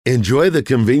Enjoy the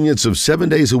convenience of 7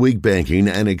 days a week banking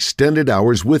and extended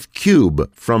hours with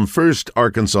Cube from First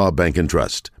Arkansas Bank and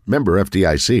Trust. Member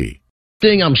FDIC.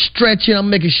 I'm stretching.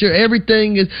 I'm making sure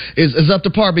everything is up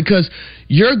to par because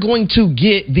you're going to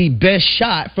get the best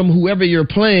shot from whoever you're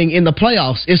playing in the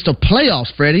playoffs. It's the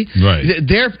playoffs, Freddie. Right.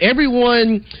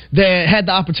 Everyone that had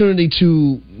the opportunity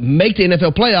to make the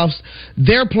NFL playoffs,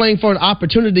 they're playing for an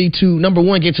opportunity to, number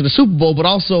one, get to the Super Bowl, but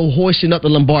also hoisting up the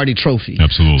Lombardi Trophy.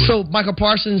 Absolutely. So, Michael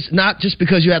Parsons, not just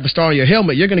because you have the star on your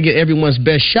helmet, you're going to get everyone's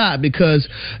best shot because,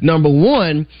 number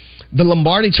one, the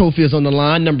Lombardi Trophy is on the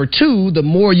line. Number two, the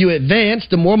more you advance,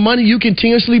 the more money you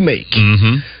continuously make.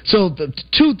 Mm-hmm. So the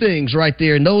two things right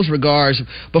there in those regards.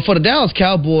 But for the Dallas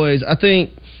Cowboys, I think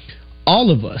all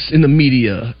of us in the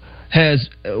media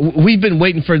we've been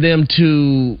waiting for them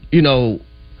to,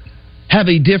 have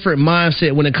a different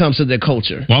mindset when it comes to their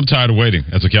culture. Well, I'm tired of waiting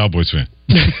as a Cowboys fan.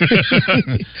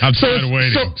 I'm tired of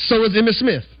waiting. So is Emmitt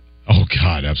Smith. Oh,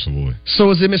 God, absolutely.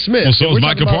 So is Emmitt Smith. Well, so is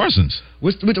Micah Parsons.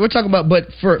 We're talking about, but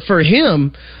for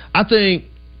him, I think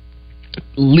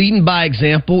leading by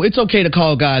example, it's okay to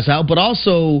call guys out, but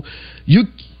also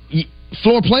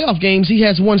floor playoff games, he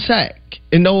has 1 sack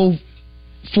and no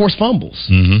forced fumbles.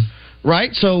 Mm-hmm.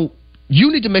 Right? So you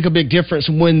need to make a big difference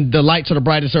when the lights are the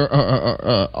brightest are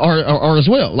as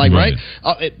well. Right?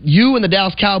 You and the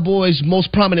Dallas Cowboys'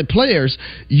 most prominent players,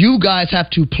 you guys have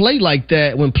to play like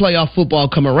that when playoff football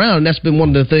come around. And that's been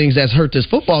one of the things that's hurt this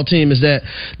football team is that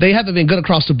they haven't been good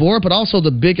across the board, but also the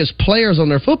biggest players on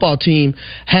their football team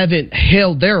haven't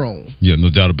held their own. Yeah, no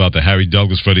doubt about that. Harry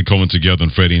Douglas, Freddie Coleman together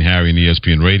on Freddie and Harry and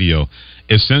ESPN Radio.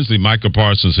 Essentially, Micah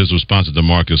Parsons, his response to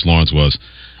DeMarcus Lawrence was,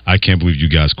 I can't believe you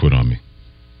guys quit on me.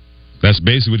 That's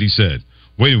basically what he said.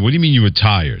 Wait a minute, what do you mean you were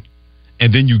tired?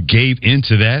 And then you gave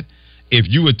into that? If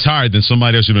you were tired, then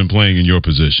somebody else should have been playing in your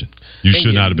position. You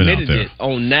should not have been out there. It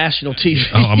on national TV.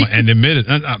 And admitted,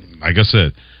 like I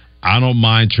said, I don't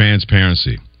mind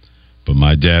transparency. But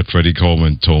my dad, Freddie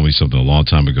Coleman, told me something a long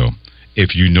time ago.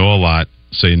 If you know a lot,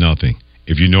 say nothing.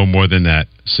 If you know more than that,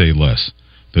 say less.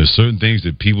 There's certain things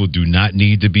that people do not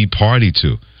need to be party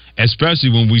to,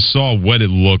 especially when we saw what it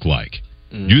looked like.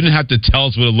 You didn't have to tell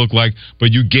us what it looked like,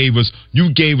 but you gave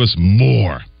us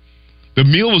more. The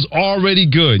meal was already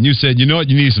good, and you said, you know what,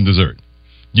 you need some dessert.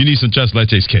 You need some tres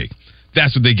leches cake.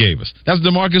 That's what they gave us. That's what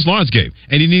DeMarcus Lawrence gave,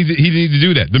 and he needed to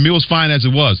do that. The meal was fine as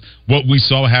it was. What we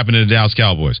saw happen to the Dallas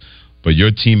Cowboys. But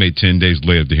your teammate 10 days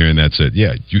later after hearing that said,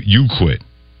 yeah, you quit.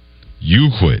 You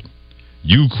quit.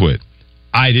 You quit.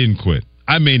 I didn't quit.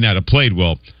 I may not have played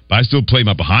well, but I still played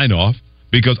my behind off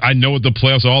because I know what the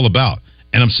playoffs are all about.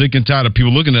 And I'm sick and tired of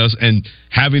people looking at us and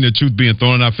having the truth being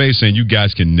thrown in our face saying, you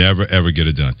guys can never, ever get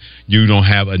it done. You don't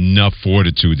have enough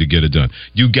fortitude to get it done.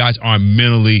 You guys aren't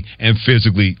mentally and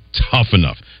physically tough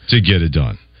enough to get it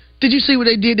done. Did you see what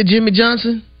they did to Jimmy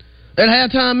Johnson at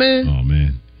halftime, man? Oh,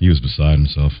 man. He was beside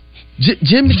himself.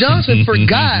 Jimmy Johnson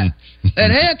forgot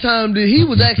at halftime that he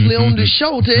was actually on the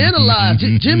show to analyze.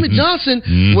 Jimmy Johnson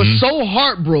was so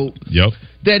heartbroken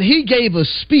that he gave a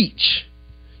speech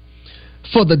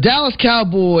for the Dallas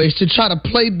Cowboys to try to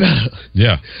play better.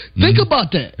 Yeah. Think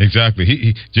about that.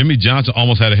 Exactly. Jimmy Johnson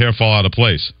almost had a hair fall out of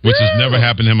place, which has never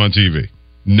happened to him on TV.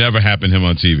 Never happened to him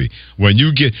on TV. When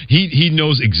you get he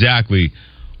knows exactly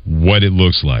what it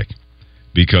looks like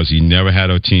because he never had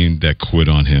a team that quit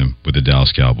on him with the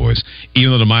Dallas Cowboys.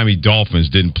 Even though the Miami Dolphins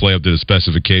didn't play up to the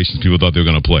specifications people thought they were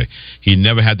going to play, he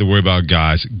never had to worry about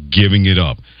guys giving it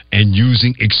up and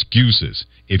using excuses.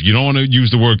 If you don't want to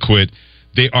use the word quit,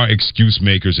 they are excuse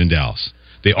makers in Dallas.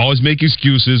 They always make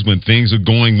excuses when things are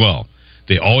going well.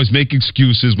 They always make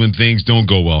excuses when things don't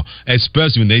go well,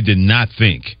 especially when they did not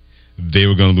think they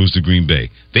were going to lose to Green Bay.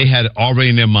 They had it already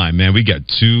in their mind, man, we got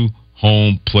 2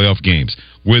 home playoff games.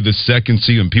 We're the second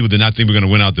seed, and people did not think we were going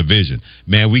to win our division.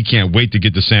 Man, we can't wait to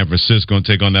get to San Francisco and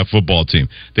take on that football team.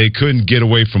 They couldn't get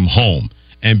away from home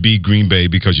and beat Green Bay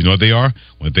because you know what they are?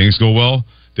 When things go well,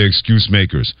 they're excuse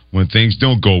makers. When things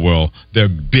don't go well, they're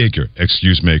bigger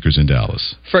excuse makers in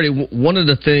Dallas. Freddie, one of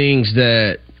the things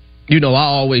that, I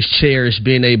always cherish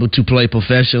being able to play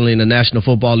professionally in the National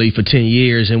Football League for 10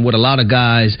 years, and what a lot of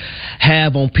guys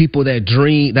have on people that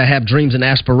have dreams and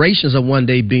aspirations of one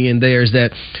day being there is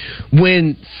that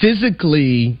when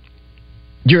physically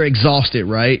you're exhausted,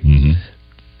 right? Mm-hmm.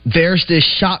 There's this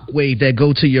shock wave that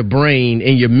go to your brain,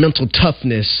 and your mental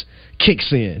toughness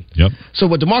kicks in. Yep. So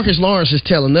what DeMarcus Lawrence is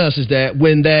telling us is that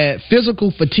when that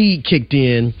physical fatigue kicked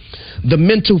in, the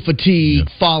mental fatigue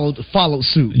followed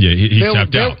suit. Yeah, he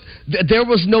tapped out. There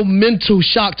was no mental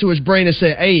shock to his brain that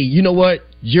said, hey, you know what?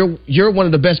 You're one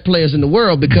of the best players in the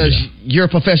world because you're a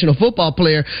professional football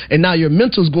player, and now your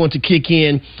mental's going to kick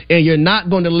in, and you're not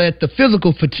going to let the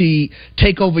physical fatigue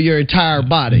take over your entire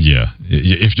body. Yeah.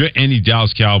 If you're any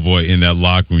Dallas Cowboy in that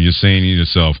locker room, you're saying to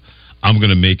yourself, I'm going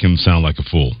to make him sound like a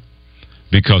fool.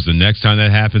 Because the next time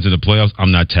that happens in the playoffs,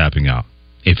 I'm not tapping out.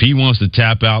 If he wants to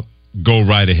tap out, go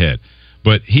right ahead.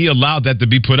 But he allowed that to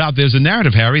be put out. There's a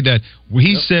narrative, Harry, that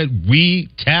he said we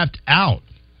tapped out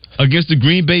against the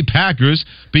Green Bay Packers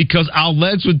because our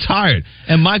legs were tired.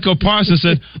 And Michael Parsons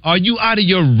said, are you out of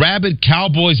your rabid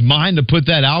Cowboys mind to put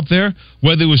that out there,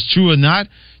 whether it was true or not?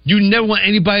 You never want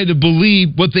anybody to believe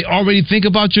what they already think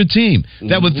about your team.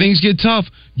 That when things get tough,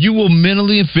 you will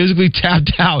mentally and physically tap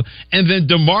out. And then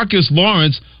DeMarcus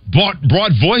Lawrence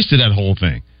brought voice to that whole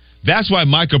thing. That's why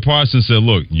Michael Parsons said,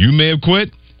 look, you may have quit,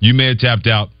 you may have tapped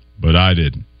out, but I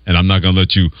didn't. And I'm not going to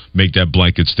let you make that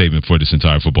blanket statement for this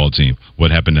entire football team. What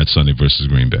happened that Sunday versus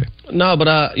Green Bay? No, but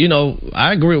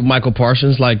I agree with Michael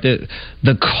Parsons. Like the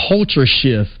culture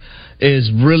shift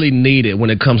is really needed when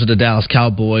it comes to the Dallas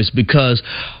Cowboys, because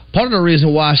part of the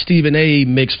reason why Stephen A.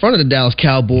 makes fun of the Dallas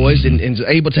Cowboys and is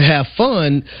able to have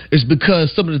fun is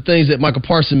because some of the things that Michael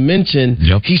Parsons mentioned,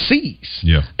 he sees.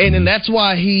 Yeah. And then that's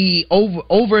why he,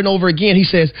 over and over again, he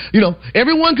says,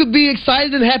 everyone could be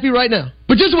excited and happy right now,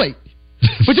 but just wait.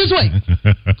 But just wait.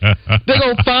 They're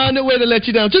going to find a way to let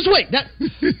you down. Just wait. But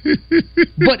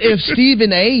if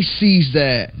Stephen A. sees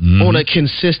that on a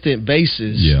consistent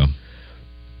basis,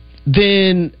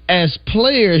 then as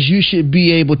players, you should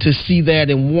be able to see that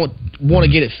and want to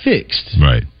get it fixed.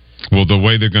 Right. Well, the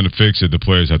way they're going to fix it, the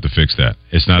players have to fix that.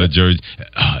 It's not a Jerry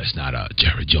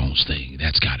Jones thing.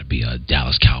 That's got to be a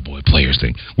Dallas Cowboy players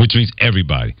thing, which means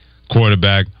everybody.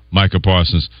 Quarterback, Micah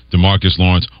Parsons, DeMarcus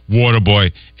Lawrence,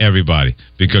 Waterboy, everybody.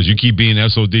 Because you keep being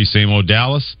SOD, same old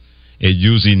Dallas, it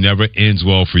usually never ends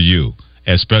well for you,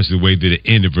 especially the way that it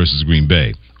ended versus Green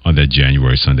Bay on that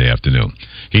January Sunday afternoon.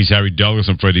 He's Harry Douglas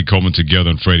and Freddie Coleman together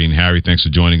on Freddie and Harry. Thanks for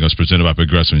joining us. Presented by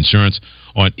Progressive Insurance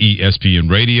on ESPN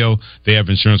Radio. They have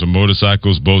insurance on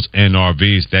motorcycles, boats, and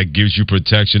RVs. That gives you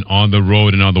protection on the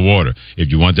road and on the water.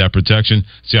 If you want that protection,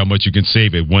 see how much you can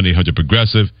save at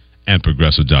 1-800-PROGRESSIVE and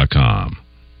Progressive.com.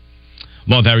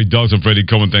 Along with Harry Douglas and Freddie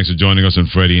Coleman, thanks for joining us on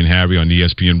Freddie and Harry on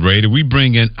ESPN Radio. We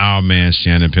bring in our man,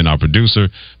 Shannon Penn, our producer,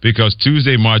 because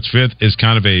Tuesday, March 5th, is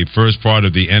kind of a first part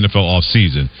of the NFL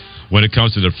offseason when it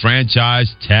comes to the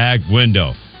franchise tag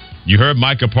window. You heard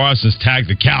Micah Parsons tag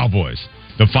the Cowboys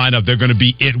to find out they're going to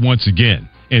be it once again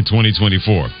in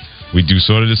 2024. We do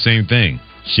sort of the same thing.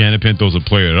 Shannon Penn throws a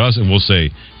player at us, and we'll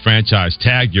say, franchise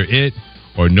tag, you're it,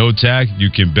 or no tag, you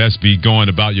can best be going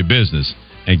about your business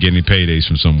and getting paydays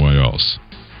from somewhere else.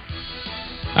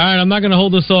 All right, I'm not going to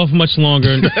hold this off much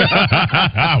longer.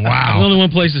 Wow. There's only one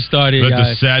place to start here, Let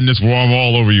guys. the sadness warm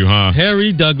all over you, huh?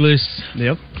 Harry Douglas.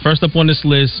 Yep. First up on this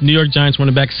list, New York Giants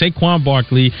running back Saquon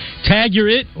Barkley. Tag you're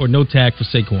it or no tag for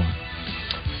Saquon?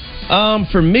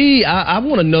 For me, I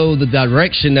want to know the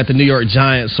direction that the New York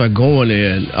Giants are going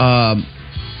in.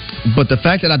 But the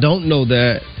fact that I don't know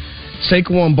that,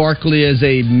 Saquon Barkley is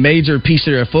a major piece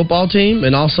of their football team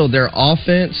and also their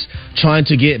offense trying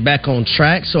to get back on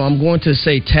track. So I'm going to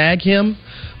say tag him.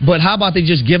 But how about they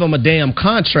just give him a damn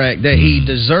contract that he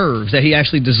deserves, that he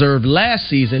actually deserved last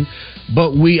season.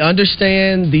 But we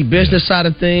understand the business side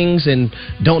of things and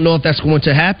don't know if that's going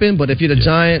to happen. But if you're the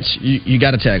Giants, you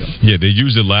got to tag him. Yeah, they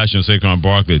used it last year on Saquon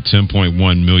Barkley at $10.1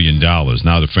 million.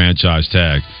 Now the franchise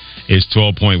tag is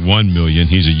 $12.1 million.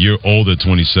 He's a year older,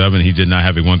 27. He did not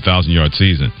have a 1,000-yard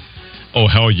season. Oh,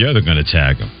 hell yeah, they're going to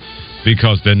tag him.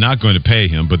 Because they're not going to pay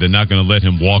him, but they're not going to let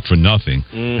him walk for nothing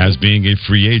as being a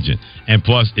free agent. And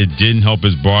plus, it didn't help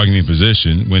his bargaining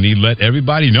position when he let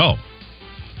everybody know.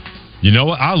 You know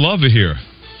what? I love it here.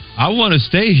 I want to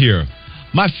stay here.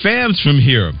 My fam's from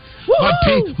here.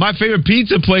 My favorite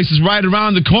pizza place is right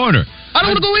around the corner. I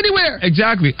don't want to go anywhere.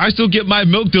 Exactly. I still get my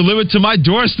milk delivered to my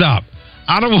doorstep.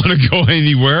 I don't want to go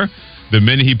anywhere. The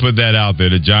minute he put that out there,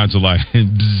 the Giants are like,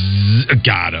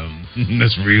 got him.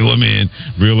 Let's reel him in.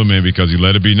 Reel him in because he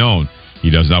let it be known he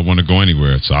does not want to go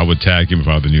anywhere. So I would tag him if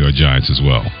I were the New York Giants as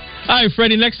well. All right,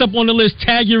 Freddie, next up on the list,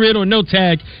 tag you're it or no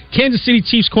tag, Kansas City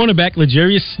Chiefs cornerback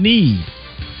L'Jarius Sneed.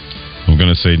 I'm going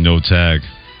to say no tag.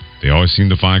 They always seem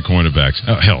to find cornerbacks.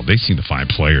 Oh, hell, they seem to find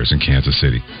players in Kansas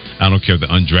City. I don't care if they're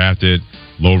undrafted,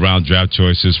 low-round draft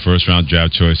choices, first-round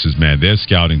draft choices. Man, their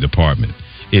scouting department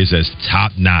is as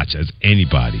top-notch as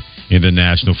anybody in the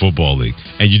National Football League.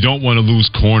 And you don't want to lose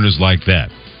corners like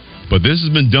that. But this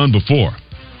has been done before,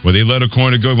 where they let a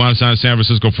corner go, want to sign San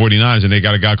Francisco 49ers, and they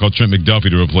got a guy called Trent McDuffie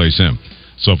to replace him.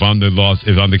 So if I'm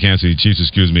the Kansas City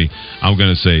Chiefs, I'm going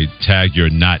to say tag,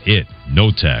 you're not it. No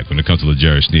tag when it comes to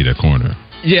L'Jarius Sneed at corner.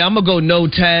 Yeah, I'm going to go no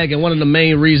tag, and one of the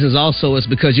main reasons also is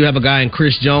because you have a guy in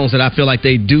Chris Jones that I feel like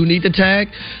they do need to tag.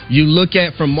 You look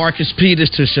at from Marcus Peters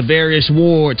to Shavarius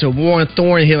Ward to Warren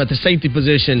Thornhill at the safety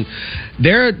position,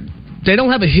 they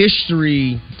don't have a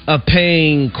history of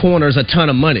paying corners a ton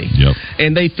of money. Yep.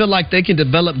 And they feel like they can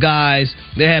develop guys.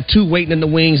 They have two waiting in the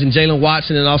wings, and Jalen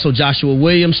Watson and also Joshua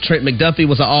Williams. Trent McDuffie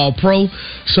was an all-pro.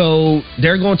 So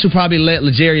they're going to probably let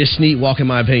L'Jarius Sneed walk, in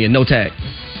my opinion. No tag.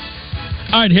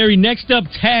 All right, Harry, next up,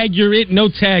 tag, you're it, no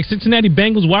tag. Cincinnati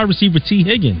Bengals wide receiver T.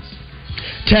 Higgins.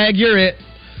 Tag, you're it.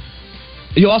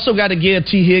 You also got to give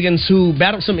T. Higgins, who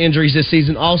battled some injuries this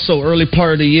season, also early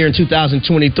part of the year in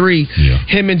 2023. Yeah.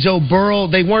 Him and Joe Burrow,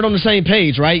 they weren't on the same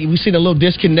page, right? We've seen a little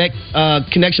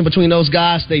connection between those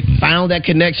guys. They found that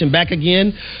connection back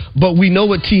again. But we know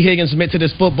what T. Higgins meant to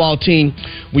this football team.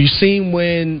 We've seen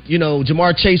when,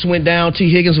 Jamar Chase went down, T.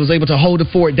 Higgins was able to hold the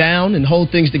fort down and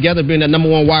hold things together, being that number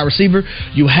one wide receiver.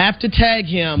 You have to tag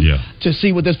him to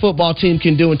see what this football team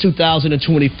can do in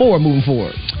 2024 moving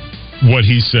forward. What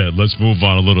he said. Let's move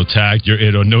on a little. Tag, you're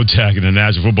it or no tag in the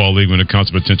National Football League when it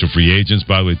comes to potential free agents.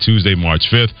 By the way, Tuesday, March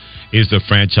 5th is the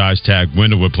franchise tag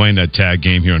window. We're playing that tag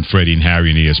game here on Freddie and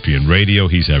Harry and ESPN Radio.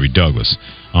 He's Harry Douglas.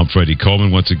 I'm Freddie Coleman.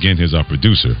 Once again, here's our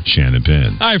producer, Shannon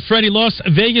Penn. All right, Freddie, Las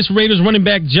Vegas Raiders running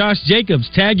back Josh Jacobs.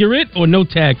 Tag, you're it or no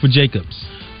tag for Jacobs?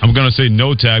 I'm going to say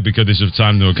no tag because they should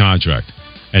sign him to a contract.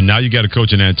 And now you got a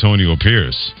coach in Antonio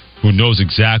Pierce who knows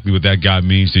exactly what that guy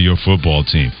means to your football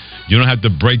team. You don't have to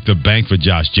break the bank for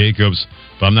Josh Jacobs,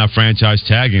 but I'm not franchise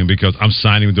tagging him because I'm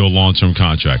signing him to a long-term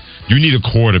contract. You need a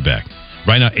quarterback.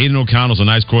 Right now, Aiden O'Connell's a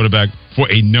nice quarterback for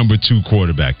a number 2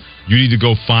 quarterback. You need to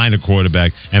go find a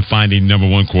quarterback and find a number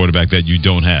 1 quarterback that you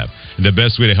don't have. And the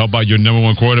best way to help out your number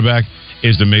 1 quarterback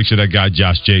is to make sure that guy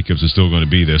Josh Jacobs is still going to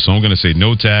be there. So I'm going to say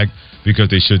no tag because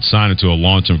they should sign him to a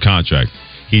long-term contract.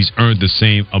 He's earned the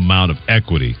same amount of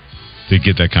equity to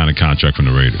get that kind of contract from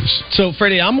the Raiders. So,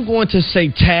 Freddie, I'm going to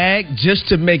say tag just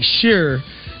to make sure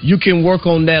you can work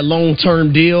on that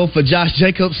long-term deal for Josh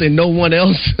Jacobs and no one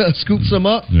else scoops him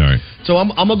up. All right. So I'm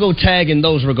going to go tag in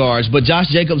those regards. But Josh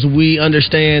Jacobs, we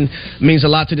understand, means a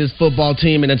lot to this football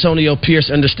team, and Antonio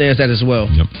Pierce understands that as well.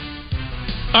 Yep.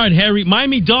 All right, Harry,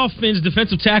 Miami Dolphins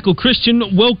defensive tackle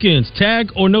Christian Wilkins.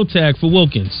 Tag or no tag for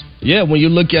Wilkins? Yeah, when you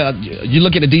look at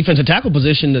the defensive tackle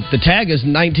position, the tag is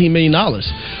 $19 million.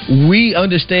 We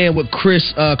understand what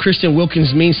Christian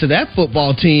Wilkins means to that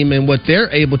football team and what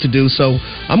they're able to do, so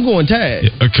I'm going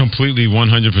tag. A completely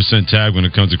 100% tag when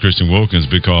it comes to Christian Wilkins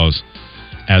because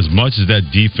as much as that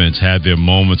defense had their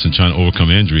moments in trying to overcome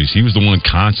injuries, he was the one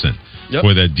constant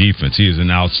for that defense. He is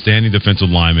an outstanding defensive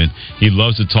lineman. He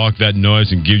loves to talk that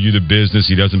noise and give you the business.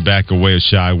 He doesn't back away or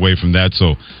shy away from that.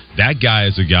 So that guy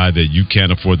is a guy that you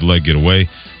can't afford to let get away.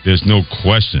 There's no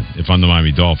question if I'm the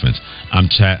Miami Dolphins.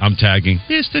 I'm tagging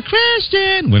Mr.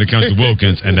 Christian when it comes to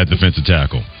Wilkins and that defensive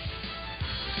tackle.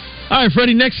 All right,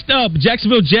 Freddie, next up,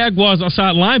 Jacksonville Jaguars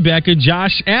outside linebacker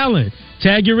Josh Allen.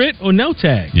 Tag your it or no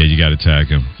tag? Yeah, you got to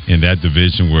tag him. In that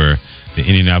division where the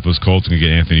Indianapolis Colts can get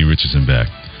Anthony Richardson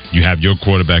back. You have your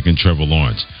quarterback in Trevor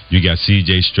Lawrence. You got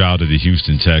C.J. Stroud of the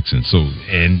Houston Texans.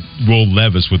 And Will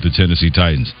Levis with the Tennessee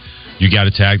Titans. You got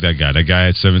to tag that guy. That guy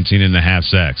had 17.5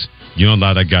 sacks. You don't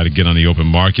allow that guy to get on the open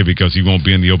market because he won't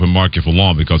be in the open market for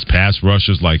long because pass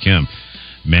rushers like him,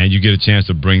 man, you get a chance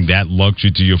to bring that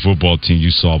luxury to your football team, you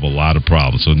solve a lot of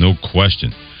problems. So no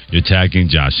question. You're tagging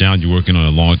Josh Allen. You're working on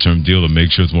a long-term deal to make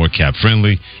sure it's more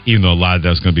cap-friendly, even though a lot of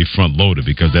that's going to be front-loaded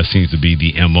because that seems to be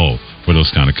the M.O. for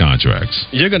those kind of contracts.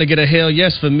 You're going to get a hell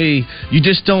yes for me. You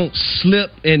just don't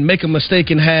slip and make a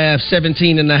mistake and have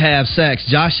 17.5 sacks.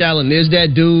 Josh Allen is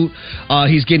that dude.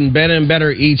 He's getting better and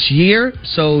better each year,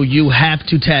 so you have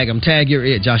to tag him. Tag your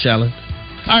it, Josh Allen.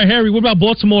 All right, Harry, what about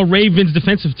Baltimore Ravens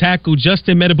defensive tackle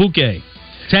Justin Metabuke?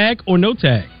 Tag or no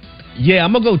tag? Yeah,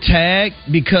 I'm going to go tag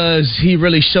because he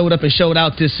really showed up and showed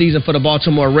out this season for the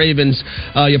Baltimore Ravens.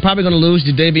 You're probably going to lose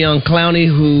to Davion Clowney,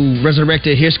 who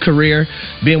resurrected his career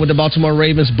being with the Baltimore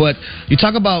Ravens. But you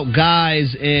talk about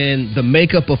guys in the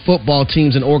makeup of football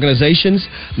teams and organizations.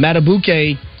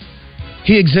 Matabuke,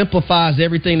 he exemplifies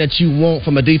everything that you want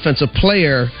from a defensive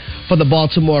player for the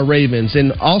Baltimore Ravens.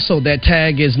 And also that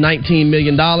tag is $19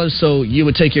 million, so you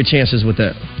would take your chances with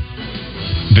that.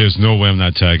 There's no way I'm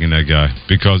not tagging that guy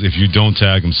because if you don't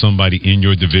tag him, somebody in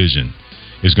your division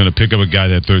is going to pick up a guy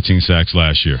that had 13 sacks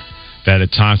last year that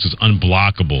at times was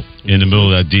unblockable in the middle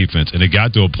of that defense. And it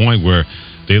got to a point where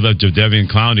they let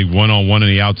Jadeveon Clowney one-on-one on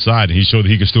the outside, and he showed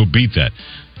that he could still beat that.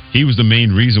 he was the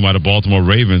main reason why the Baltimore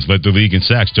Ravens led the league in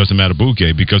sacks, Justin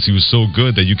Matabuke, because he was so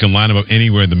good that you can line him up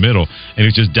anywhere in the middle, and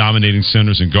he's just dominating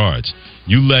centers and guards.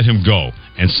 You let him go,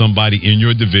 and somebody in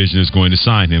your division is going to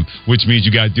sign him, which means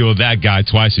you got to deal with that guy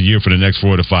twice a year for the next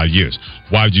 4 to 5 years.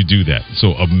 Why would you do that?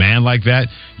 So a man like that,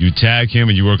 you tag him,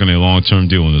 and you work on a long-term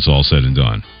deal when it's all said and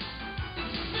done.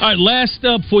 All right, last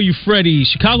up for you, Freddie.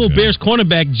 Chicago Bears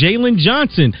cornerback Jalen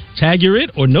Johnson. Tag your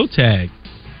it or no tag?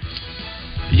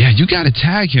 Yeah, you got to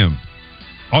tag him.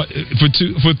 For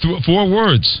 4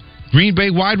 words. Green Bay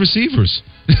wide receivers.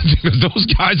 Because those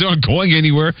guys aren't going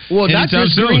anywhere. Well, not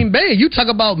just soon. Green Bay. You talk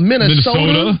about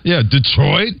Minnesota. Yeah,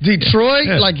 Detroit. Yeah.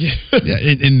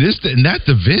 In that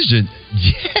division,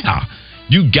 yeah.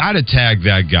 You got to tag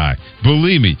that guy.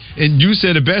 Believe me. And you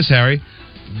said it best, Harry.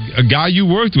 A guy you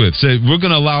worked with said, we're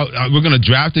going to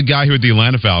draft a guy here at the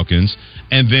Atlanta Falcons,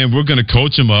 and then we're going to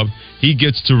coach him up. He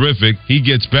gets terrific. He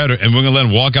gets better, and we're going to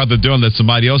let him walk out the door and let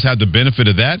somebody else have the benefit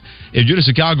of that. If you're the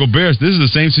Chicago Bears, this is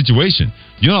the same situation.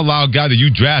 You don't allow a guy that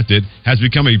you drafted has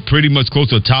become a pretty much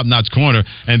close to a top-notch corner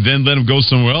and then let him go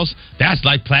somewhere else. That's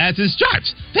like plaids and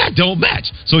stripes. That don't match.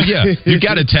 So, yeah, you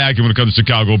got to tag him when it comes to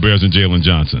Chicago Bears and Jalen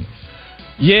Johnson.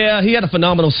 Yeah, he had a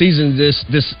phenomenal season this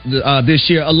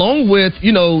year, along with,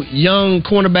 young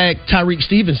cornerback Tyreek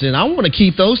Stevenson. I want to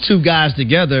keep those two guys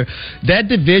together. That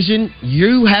division,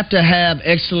 you have to have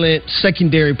excellent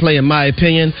secondary play, in my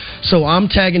opinion. So I'm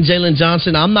tagging Jalen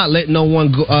Johnson. I'm not letting no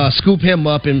one scoop him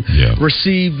up and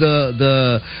receive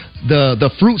the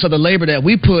fruits of the labor that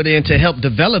we put in to help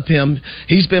develop him.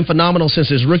 He's been phenomenal since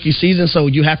his rookie season, so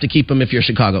you have to keep him if you're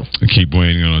Chicago. Keep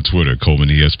weighing in on Twitter, Coleman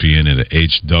ESPN and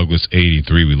H Douglas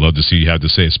 83. We'd love to see you have to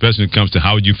say, especially when it comes to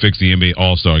how would you fix the NBA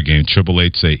All-Star Game.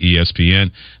 888 say ESPN.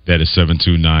 That is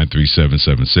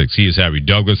 729-3776. He is Harry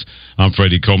Douglas. I'm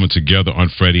Freddie Coleman. Together on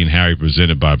Freddie and Harry,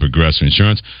 presented by Progressive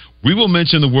Insurance. We will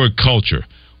mention the word culture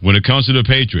when it comes to the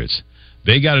Patriots.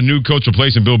 They got a new coach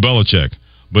replacing Bill Belichick.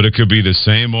 But it could be the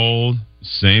same old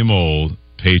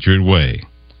Patriot way.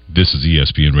 This is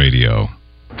ESPN Radio.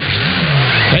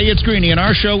 Hey, it's Greeny, and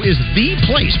our show is the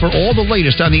place for all the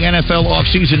latest on the NFL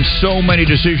offseason. So many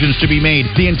decisions to be made.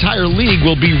 The entire league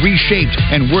will be reshaped,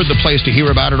 and we're the place to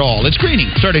hear about it all. It's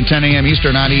Greeny, starting 10 a.m.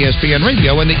 Eastern on ESPN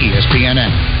Radio and the ESPN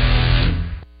app.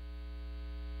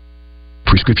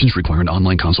 Prescriptions require an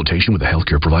online consultation with a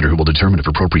healthcare provider who will determine if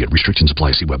appropriate. Restrictions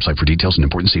apply. See website for details and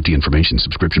important safety information.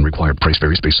 Subscription required. Price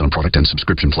varies based on product and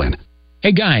subscription plan.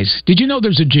 Hey guys, did you know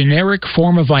there's a generic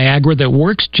form of Viagra that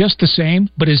works just the same,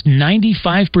 but is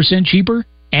 95% cheaper?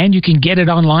 And you can get it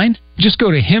online? Just go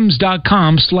to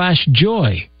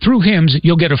hims.com/joy. Through Hims,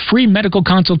 you'll get a free medical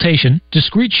consultation,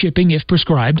 discreet shipping if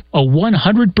prescribed, a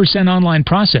 100% online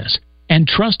process, and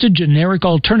trusted generic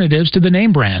alternatives to the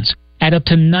name brands at up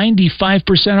to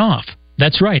 95% off.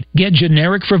 That's right, get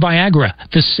generic for Viagra,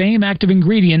 the same active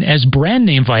ingredient as brand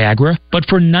name Viagra, but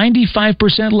for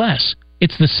 95% less.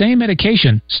 It's the same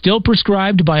medication, still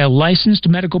prescribed by a licensed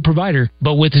medical provider,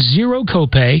 but with zero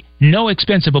copay, no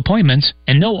expensive appointments,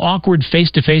 and no awkward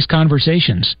face-to-face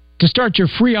conversations. To start your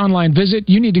free online visit,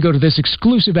 you need to go to this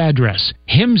exclusive address,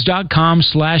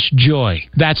 hims.com/joy.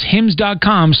 That's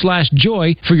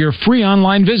hims.com/joy for your free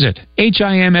online visit.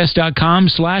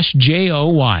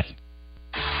 HIMS.com/JOY.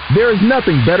 There is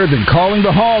nothing better than calling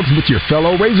the Hogs with your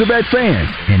fellow Razorback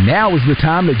fans. And now is the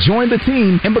time to join the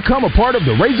team and become a part of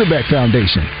the Razorback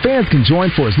Foundation. Fans can join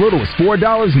for as little as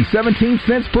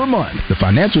 $4.17 per month. The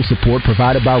financial support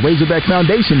provided by Razorback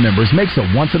Foundation members makes a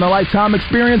once-in-a-lifetime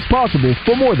experience possible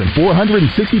for more than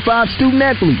 465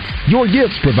 student-athletes. Your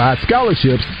gifts provide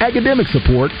scholarships, academic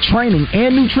support, training,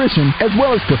 and nutrition, as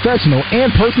well as professional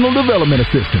and personal development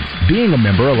assistance. Being a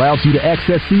member allows you to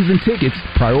access season tickets,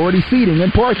 priority seating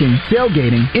and parking,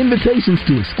 tailgating, invitations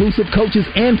to exclusive coaches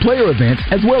and player events,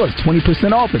 as well as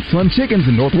 20% off at Slim Chickens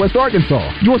in Northwest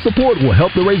Arkansas. Your support will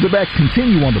help the Razorbacks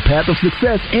continue on the path of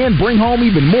success and bring home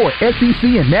even more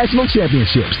SEC and national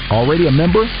championships. Already a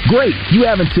member? Great! You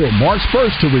have until March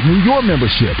 1st to renew your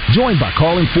membership. Join by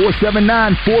calling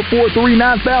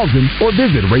 479-443-9000 or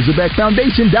visit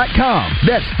RazorbackFoundation.com.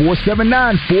 That's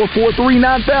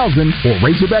 479-443-9000 or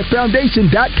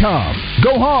RazorbackFoundation.com.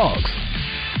 Go Hogs!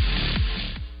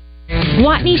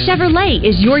 Watney Chevrolet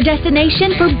is your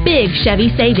destination for big Chevy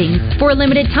savings. For a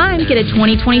limited time, get a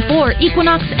 2024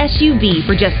 Equinox SUV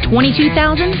for just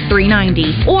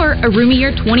 $22,390, or a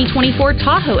roomier 2024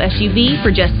 Tahoe SUV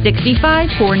for just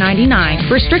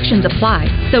 $65,499. Restrictions apply,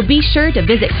 so be sure to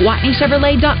visit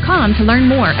WatneyChevrolet.com to learn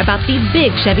more about these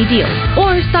big Chevy deals,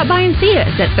 or stop by and see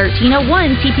us at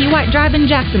 1301 TP White Drive in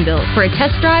Jacksonville for a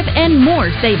test drive and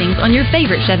more savings on your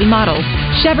favorite Chevy models.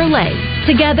 Chevrolet.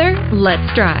 Together,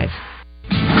 let's drive.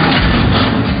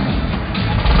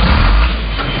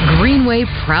 Greenway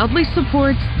proudly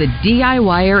supports the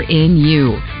DIYer in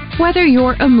you. Whether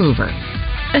you're a mover,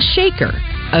 a shaker,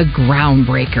 a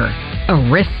groundbreaker,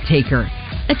 a risk taker,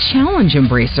 a challenge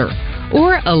embracer,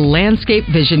 or a landscape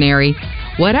visionary,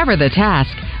 whatever the task,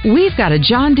 we've got a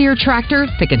John Deere tractor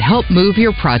that can help move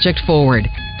your project forward.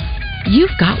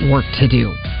 You've got work to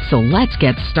do, so let's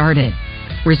get started.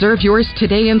 Reserve yours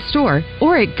today in store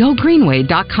or at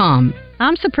gogreenway.com.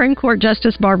 I'm Supreme Court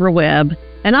Justice Barbara Webb,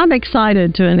 and I'm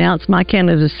excited to announce my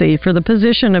candidacy for the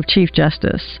position of Chief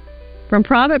Justice. From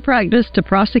private practice to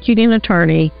prosecuting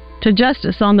attorney to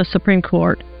justice on the Supreme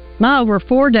Court, my over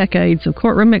 4 decades of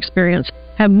courtroom experience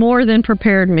have more than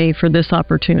prepared me for this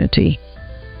opportunity.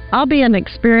 I'll be an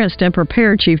experienced and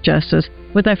prepared Chief Justice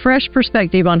with a fresh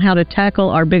perspective on how to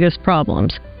tackle our biggest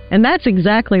problems, and that's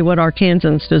exactly what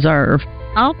Arkansans deserve.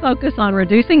 I'll focus on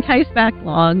reducing case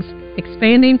backlogs,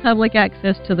 expanding public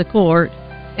access to the court,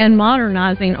 and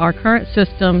modernizing our current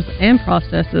systems and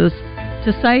processes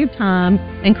to save time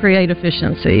and create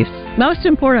efficiencies. Most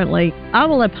importantly, I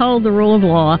will uphold the rule of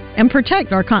law and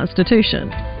protect our Constitution.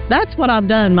 That's what I've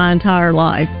done my entire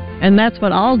life, and that's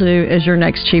what I'll do as your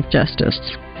next Chief Justice.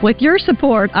 With your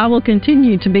support, I will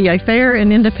continue to be a fair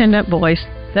and independent voice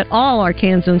that all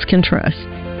Arkansans can trust.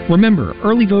 Remember,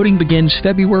 early voting begins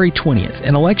February 20th,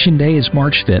 and Election Day is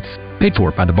March 5th. Paid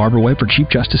for by the Barbara Webb Chief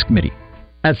Justice Committee.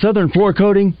 At Southern Floor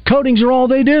Coating, coatings are all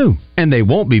they do, and they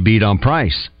won't be beat on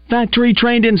price.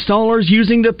 Factory-trained installers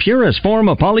using the purest form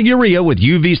of polyurea with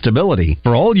UV stability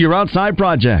for all your outside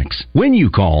projects. When you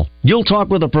call, you'll talk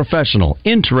with a professional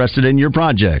interested in your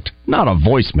project, not a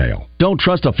voicemail. Don't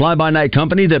trust a fly-by-night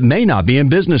company that may not be in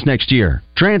business next year.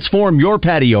 Transform your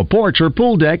patio, porch, or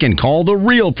pool deck and call the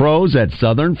real pros at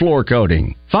Southern Floor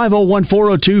Coating.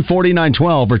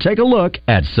 501-402-4912 or take a look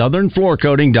at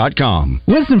southernfloorcoating.com.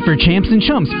 Listen for Champs and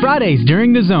Chumps Fridays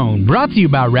during the Zone. Brought to you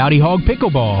by Rowdy Hog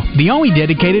Pickleball, the only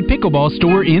dedicated pickleball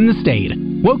store in the state.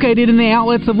 Located in the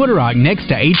outlets of Little Rock next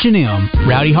to H&M.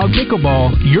 Rowdy Hog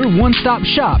Pickleball, your one-stop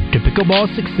shop to pickleball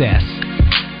success.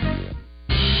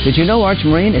 Did you know Arch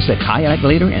Marine is the kayak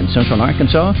leader in Central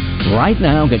Arkansas? Right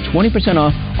now, get 20%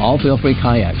 off all feel-free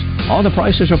kayaks. All the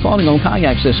prices are falling on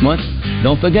kayaks this month.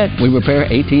 Don't forget, we repair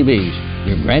ATVs.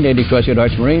 Your granddaddy trusted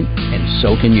Arch Marine, and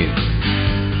so can you.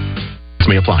 This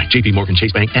may apply. J.P. Morgan Chase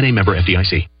Bank, N.A. member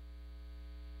FDIC.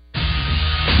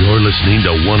 You're listening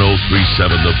to 103.7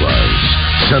 The Buzz,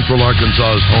 Central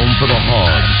Arkansas's home for the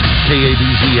Hogs.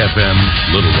 KABZ-FM,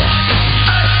 Little Rock.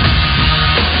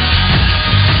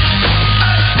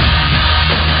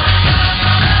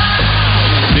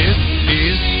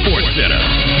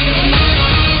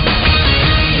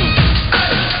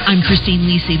 I'm Christine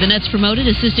Lisi. The Nets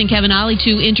promoted assistant Kevin Ollie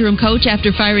to interim coach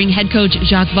after firing head coach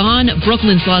Jacques Vaughn.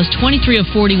 Brooklyn's lost 23 of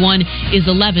 31, is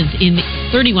 11th in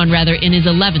 31 in his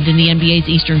 11th in the NBA's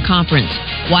Eastern Conference.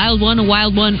 Wild won a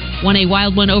wild one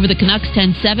over the Canucks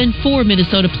 10-7. 4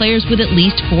 Minnesota players with at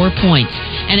least 4 points.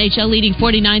 NHL leading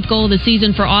 49th goal of the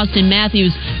season for Austin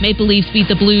Matthews. Maple Leafs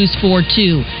beat the Blues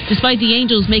 4-2. Despite the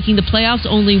Angels making the playoffs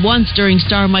only once during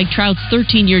star Mike Trout's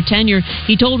 13-year tenure,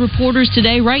 he told reporters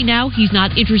today right now he's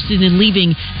not interested in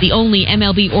leaving the only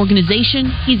MLB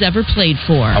organization he's ever played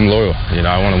for. I'm loyal.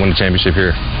 I want to win the championship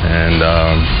here, and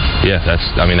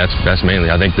that's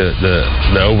mainly. I think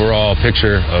the overall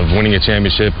picture of winning a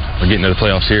championship or getting to the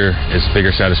playoffs here is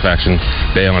bigger satisfaction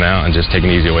bailing out and just taking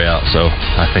the easy way out. So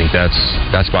I think that's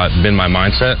been my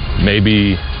mindset.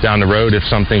 Maybe down the road if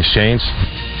something's changed.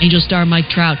 Angel star Mike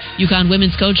Trout. UConn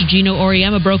women's coach Gino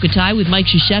Auriemma broke a tie with Mike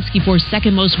Krzyzewski for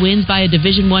second most wins by a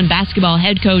Division I basketball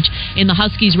head coach in the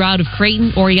Huskies' rout of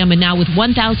Creighton. Auriemma now with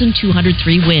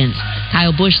 1,203 wins.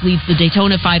 Kyle Busch leads the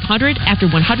Daytona 500 after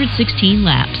 116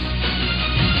 laps.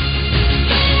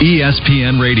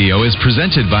 ESPN Radio is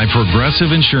presented by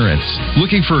Progressive Insurance.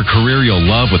 Looking for a career you'll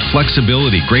love with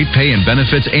flexibility, great pay and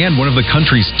benefits, and one of the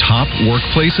country's top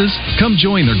workplaces? Come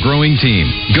join their growing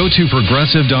team. Go to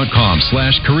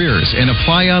progressive.com/careers and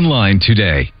apply online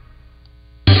today.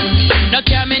 No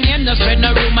care me name, no spread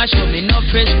no rumor, show me no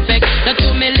respect. No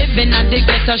to me living at the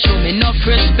ghetto, show me no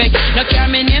respect. No care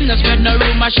me name, no spread no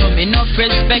rumor, show me no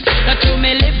respect. No to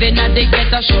me living at the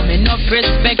ghetto, show me no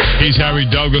respect. He's Harry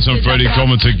Douglas and Freddie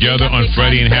Coleman together on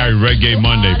Freddie and Harry Reggae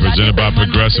Monday, presented by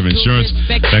Progressive Insurance.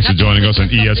 Thanks for joining us on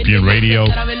ESPN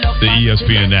Radio, the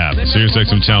ESPN app,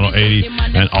 SiriusXM Channel 80,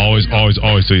 and always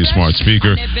tell your smart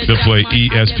speaker to play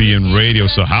ESPN Radio.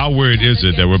 So how weird is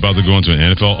it that we're about to go into an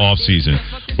NFL offseason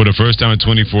for the first time in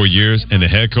 24 years, and the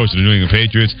head coach of the New England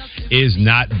Patriots is not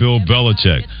not Bill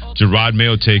Belichick. Gerard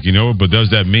Mayo taking over, but does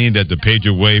that mean that the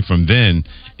Patriot way from then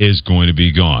is going to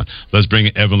be gone? Let's bring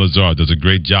in Evan Lazar. Does a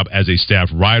great job as a staff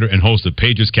writer and host of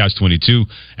Patriots Catch 22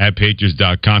 at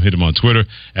Patriots.com. Hit him on Twitter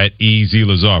at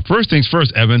EZLazar. First things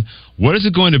first, Evan, what is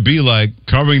it going to be like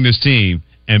covering this team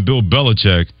and Bill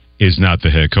Belichick is not the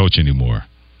head coach anymore?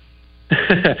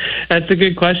 That's a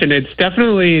good question. It's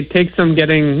definitely takes some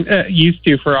getting used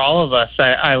to for all of us,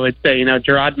 I would say. You know,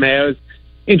 Gerard Mayo's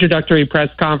introductory press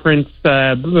conference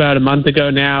about a month ago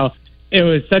now, it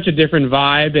was such a different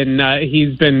vibe, and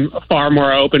he's been far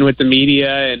more open with the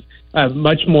media and a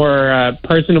much more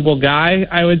personable guy,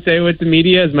 I would say, with the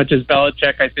media, as much as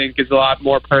Belichick, I think, is a lot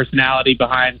more personality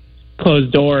behind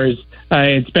closed doors.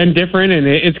 It's been different, and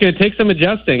it's going to take some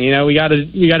adjusting. You know, we got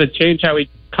to change how we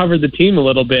cover the team a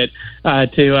little bit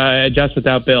to adjust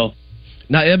without Bill.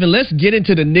 Now, Evan, let's get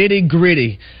into the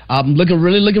nitty-gritty. I'm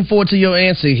really looking forward to your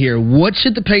answer here. What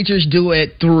should the Patriots do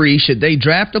at 3? Should they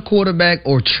draft a quarterback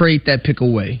or trade that pick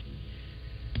away?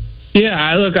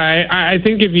 Yeah, look, I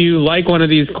think if you like one of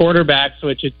these quarterbacks,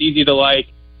 which it's easy to like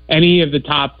any of the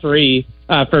top 3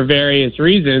 for various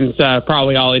reasons,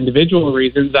 probably all individual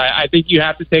reasons, I think you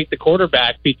have to take the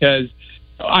quarterback because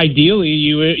ideally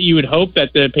you would hope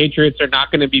that the Patriots are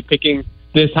not going to be picking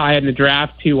this high in the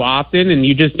draft too often, and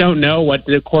you just don't know what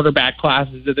the quarterback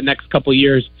classes of the next couple of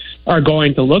years are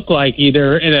going to look like,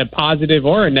 either in a positive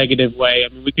or a negative way.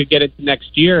 I mean, we could get into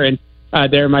next year, and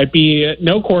there might be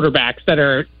no quarterbacks that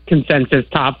are consensus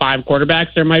top 5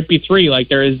 quarterbacks. There might be 3 like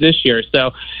there is this year.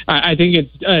 So I think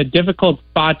it's a difficult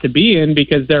spot to be in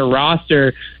because their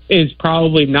roster is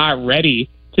probably not ready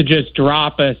to just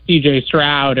drop a C.J.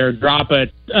 Stroud or drop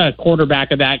a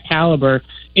quarterback of that caliber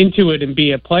into it and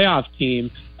be a playoff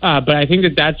team. But I think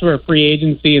that's where free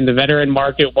agency and the veteran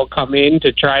market will come in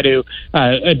to try to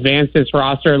advance this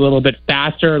roster a little bit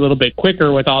faster, a little bit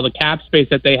quicker with all the cap space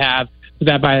that they have, so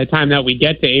that by the time that we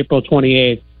get to April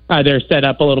 28th, they're set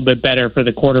up a little bit better for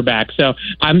the quarterback. So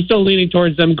I'm still leaning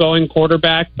towards them going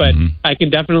quarterback, but I can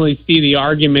definitely see the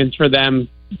arguments for them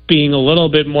being a little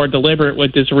bit more deliberate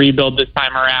with this rebuild this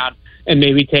time around and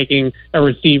maybe taking a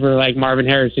receiver like Marvin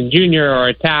Harrison Jr. or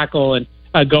a tackle and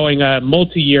going a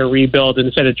multi-year rebuild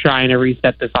instead of trying to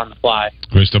reset this on the fly.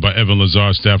 Great stuff by Evan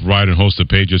Lazar, staff writer and host of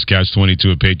Patriots Catch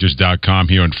 22 at Patriots.com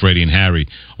here on Freddie and Harry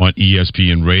on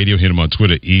ESPN Radio. Hit him on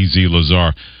Twitter,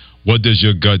 EZLazar. What does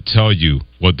your gut tell you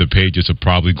what the Patriots are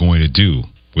probably going to do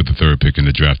with the 3rd pick in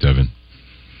the draft, Evan?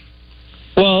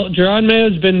 Well, Gerard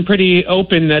Mayo's been pretty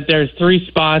open that there's 3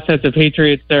 spots that the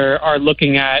Patriots are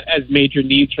looking at as major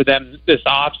needs for them this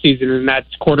offseason, and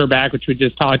that's quarterback, which we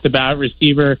just talked about,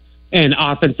 receiver, and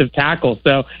offensive tackle.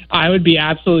 So I would be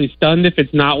absolutely stunned if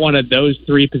it's not one of those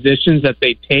 3 positions that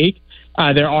they take.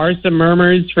 There are some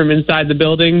murmurs from inside the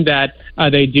building that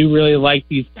they do really like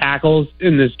these tackles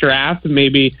in this draft,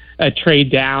 maybe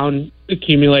trade down,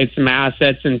 accumulate some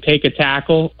assets, and take a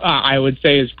tackle, I would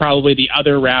say is probably the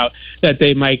other route that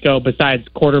they might go besides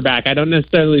quarterback. I don't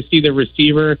necessarily see the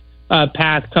receiver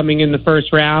path coming in the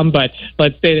first round, but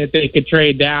let's say that they could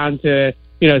trade down to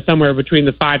somewhere between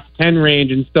the 5 to 10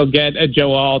 range and still get a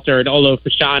Joe Alt or an Olo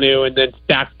Fashanu and then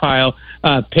stockpile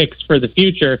picks for the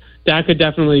future. That could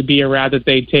definitely be a route that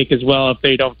they take as well if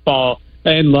they don't fall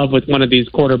in love with one of these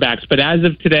quarterbacks. But as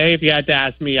of today, if you had to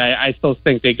ask me, I still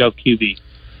think they go QB.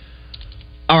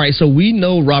 All right, so we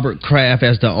know Robert Kraft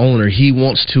as the owner. He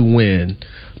wants to win.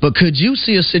 But could you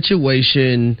see a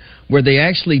situation where they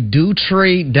actually do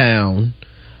trade down?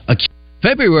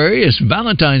 February is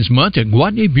Valentine's month at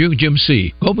Guadney Buick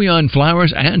GMC. Go beyond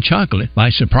flowers and chocolate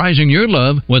by surprising your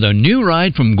love with a new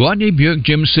ride from Guadney Buick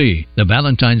GMC. The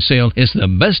Valentine's sale is the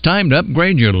best time to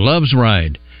upgrade your love's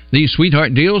ride. These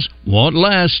sweetheart deals won't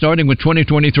last, starting with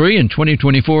 2023 and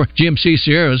 2024 GMC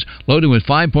Sierras loaded with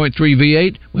 5.3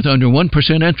 V8 with under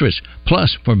 1% interest.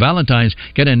 Plus, for Valentine's,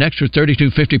 get an extra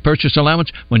 $32.50 purchase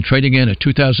allowance when trading in a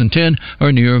 2010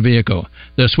 or newer vehicle.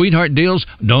 The sweetheart deals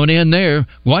don't end there.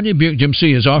 Guadney Buick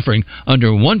GMC is offering under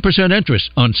 1%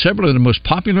 interest on several of the most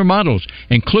popular models,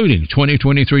 including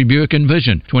 2023 Buick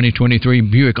Envision, 2023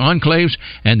 Buick Enclaves,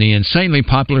 and the insanely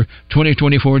popular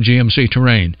 2024 GMC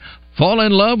Terrain. Fall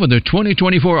in love with the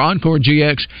 2024 Encore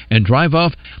GX and drive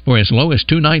off for as low as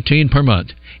 $219 per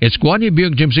month. It's Guadney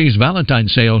Buick GMC's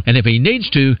Valentine's sale, and if he needs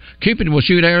to, Cupid will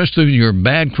shoot arrows through your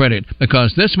bad credit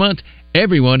because this month,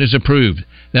 everyone is approved.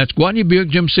 That's Guadney Buick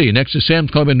GMC next to Sam's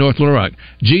Club in North Little Rock.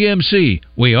 GMC,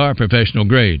 we are professional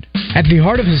grade. At the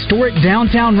heart of historic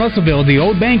downtown Russellville, the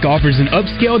Old Bank offers an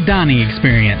upscale dining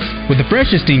experience. With the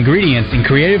freshest ingredients and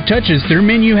creative touches, their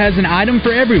menu has an item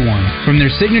for everyone. From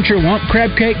their signature lump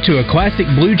crab cake to a classic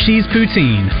blue cheese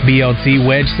poutine, BLT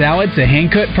wedge salad to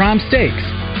hand-cut prime steaks.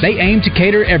 They aim to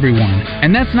cater everyone.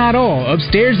 And that's not all.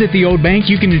 Upstairs at the Old Bank,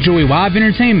 you can enjoy live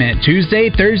entertainment Tuesday,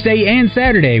 Thursday, and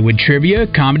Saturday with trivia,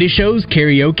 comedy shows,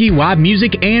 karaoke, live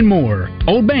music, and more.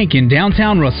 Old Bank in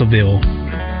downtown Russellville.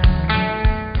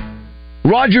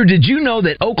 Roger, did you know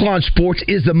that Oaklawn Sports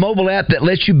is the mobile app that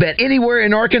lets you bet anywhere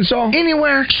in Arkansas?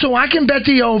 Anywhere, so I can bet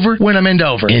the over when I'm in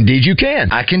Dover. Indeed you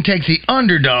can. I can take the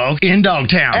underdog in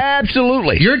Dogtown.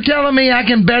 Absolutely. You're telling me I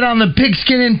can bet on the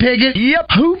Pigskin and Piggott? Yep.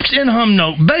 Hoops in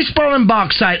Humnoke, baseball in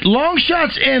Bauxite, long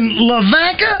shots in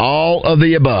Lavanka? All of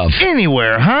the above.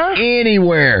 Anywhere, huh?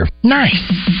 Anywhere. Nice.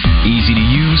 Easy to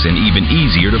use and even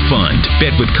easier to fund.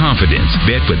 Bet with confidence.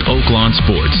 Bet with Oaklawn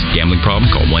Sports. Gambling problem?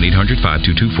 Call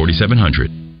 1-800-522-4700.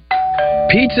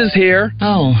 Pizza's here.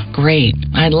 Oh, great.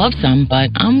 I'd love some, but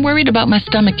I'm worried about my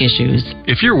stomach issues.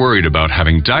 If you're worried about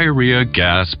having diarrhea,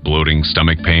 gas, bloating,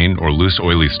 stomach pain, or loose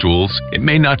oily stools, it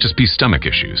may not just be stomach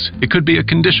issues. It could be a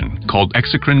condition called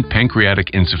exocrine pancreatic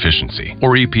insufficiency,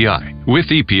 or EPI.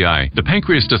 With EPI, the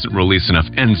pancreas doesn't release enough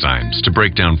enzymes to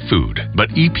break down food,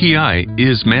 but EPI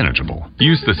is manageable.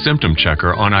 Use the symptom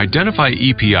checker on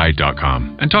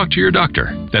identifyepi.com and talk to your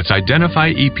doctor. That's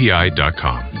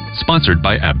identifyepi.com. Sponsored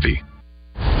by AbbVie.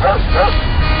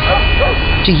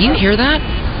 Do you hear that?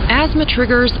 Asthma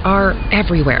triggers are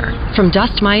everywhere, from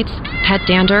dust mites, pet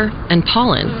dander, and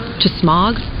pollen, to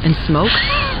smog and smoke.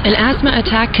 An asthma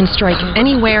attack can strike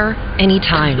anywhere,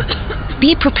 anytime.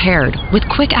 Be prepared with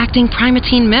quick-acting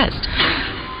Primatene Mist.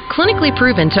 Clinically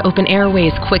proven to open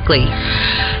airways quickly.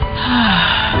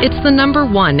 It's the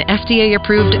 #1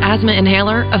 FDA-approved asthma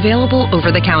inhaler available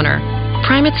over the counter.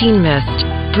 Primatene Mist.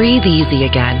 Breathe easy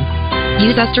again.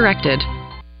 Use as directed.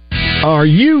 Are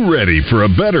you ready for a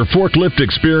better forklift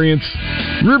experience?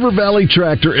 River Valley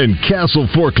Tractor and Castle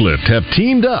Forklift have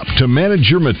teamed up to manage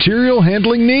your material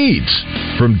handling needs.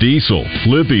 From diesel,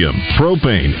 lithium,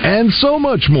 propane, and so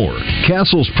much more,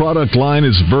 Castle's product line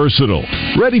is versatile,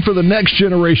 ready for the next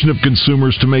generation of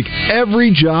consumers to make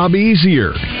every job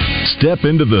easier. Step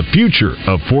into the future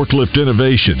of forklift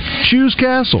innovation. Choose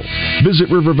Castle.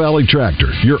 Visit River Valley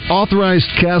Tractor, your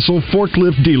authorized Castle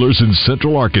forklift dealers in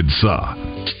Central Arkansas.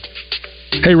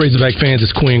 Hey Razorback fans,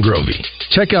 it's Quinn Grovey.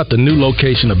 Check out the new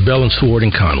location of Bell & Sword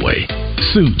in Conway.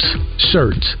 Suits,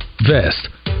 shirts, vests,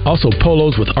 also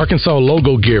polos with Arkansas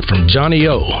logo gear from Johnny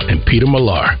O and Peter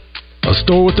Millar. A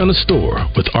store within a store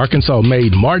with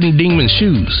Arkansas-made Martin Dingman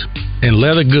shoes and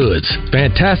leather goods.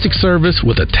 Fantastic service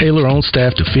with a tailor-on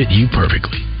staff to fit you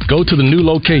perfectly. Go to the new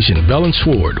location, Bell &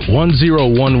 Sword,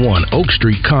 1011 Oak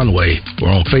Street, Conway, or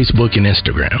on Facebook and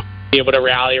Instagram. Be able to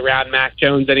rally around Mac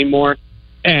Jones anymore.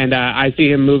 And I see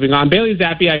him moving on. Bailey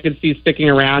Zappi, I could see sticking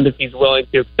around if he's willing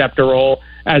to accept a role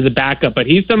as a backup. But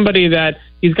he's somebody that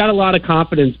he's got a lot of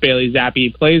confidence, Bailey Zappi. He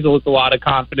plays with a lot of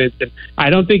confidence. And I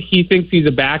don't think he thinks he's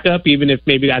a backup, even if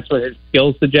maybe that's what his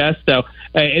skills suggest. So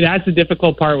that's the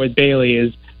difficult part with Bailey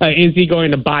is he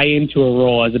going to buy into a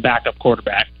role as a backup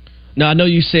quarterback? Now, I know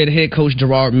you said head coach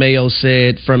Gerard Mayo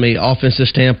said from an offensive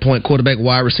standpoint, quarterback,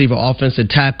 wide receiver, offensive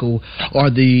tackle are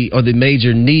the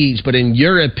major needs. But in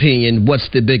your opinion, what's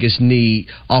the biggest need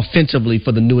offensively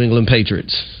for the New England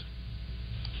Patriots?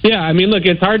 Yeah, I mean, look,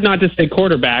 it's hard not to say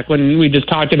quarterback when we just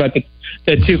talked about the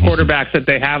two quarterbacks that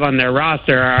they have on their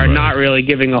roster are not really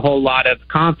giving a whole lot of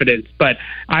confidence. But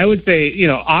I would say,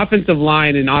 offensive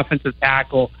line and offensive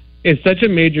tackle is such a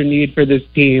major need for this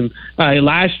team.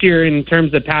 Last year, in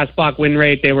terms of pass block win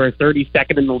rate, they were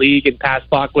 32nd in the league in pass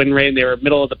block win rate, and they were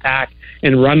middle of the pack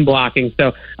in run blocking.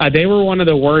 So they were one of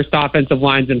the worst offensive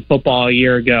lines in football a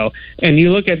year ago. And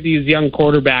you look at these young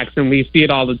quarterbacks, and we see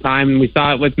it all the time, and we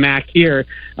saw it with Mac here.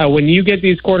 When you get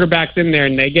these quarterbacks in there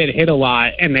and they get hit a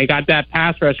lot, and they got that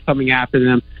pass rush coming after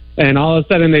them, and all of a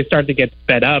sudden they start to get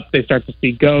sped up. They start to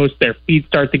see ghosts. Their feet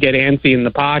start to get antsy in the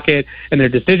pocket, and their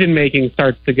decision-making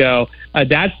starts to go.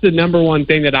 That's the number one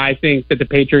thing that I think that the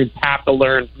Patriots have to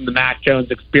learn from the Mac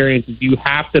Jones experience is you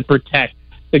have to protect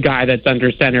the guy that's under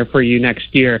center for you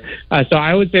next year. So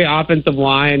I would say offensive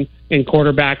line and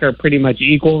quarterback are pretty much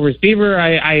equal. Receiver,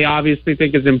 I obviously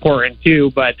think is important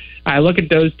too, but I look at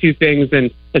those two things,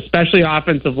 and especially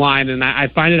offensive line, and I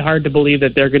find it hard to believe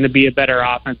that they're going to be a better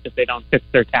offense if they don't fix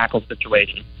their tackle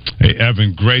situation. Hey,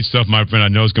 Evan, great stuff, my friend. I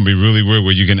know it's going to be really weird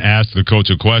where you can ask the coach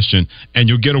a question, and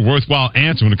you'll get a worthwhile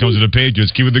answer when it comes to the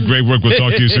Patriots. Keep up the great work. We'll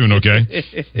talk to you soon, okay?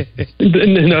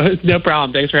 No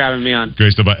problem. Thanks for having me on.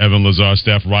 Great stuff by Evan Lazar,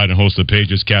 staff writer and host of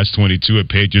Patriots Catch 22 at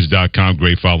Patriots.com.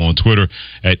 Great follow on Twitter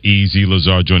at EZ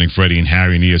Lazar, joining Freddie and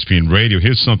Harry on ESPN Radio.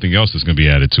 Here's something else that's going to be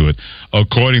added to it.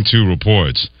 According to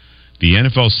reports, the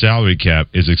NFL salary cap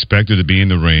is expected to be in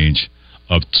the range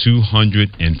of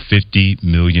 $250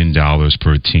 million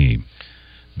per team.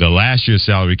 The last year's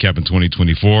salary cap in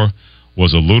 2024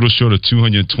 was a little short of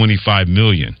 $225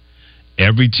 million.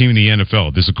 Every team in the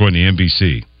NFL, this according to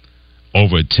NBC,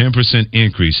 over a 10%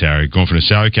 increase, Harry, going from the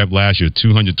salary cap last year,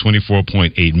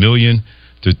 $224.8 million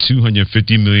to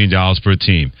 $250 million per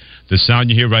team. The sound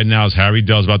you hear right now is Harry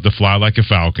Dell's about to fly like a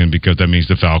falcon because that means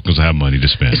the Falcons will have money to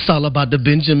spend. It's all about the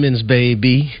Benjamins,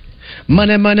 baby.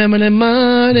 Money, money, money,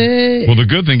 money. Well, the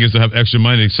good thing is to have extra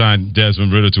money to sign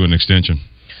Desmond Ridder to an extension.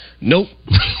 Nope.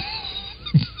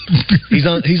 He's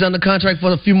on the contract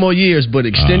for a few more years, but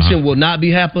extension will not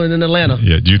be happening in Atlanta.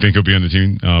 Yeah. Do you think he'll be on the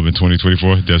team in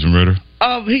 2024, Desmond Ridder?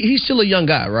 He's still a young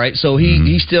guy, right? So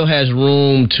he still has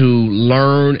room to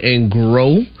learn and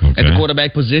grow at the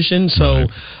quarterback position. So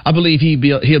I believe he'll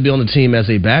be on the team as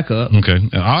a backup. Okay.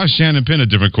 I'll ask Shannon Penn a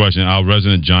different question. Our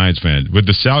resident Giants fan. With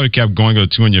the salary cap going to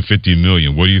 $250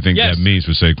 million, what do you think that means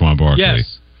for Saquon Barkley?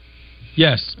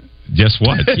 Yes. Yes,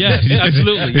 what? Yes,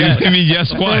 absolutely. Yes. I mean,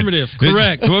 yes, what? Affirmative.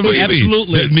 Correct. What do you mean?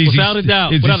 Absolutely. That means without a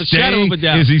doubt. Without a shadow of a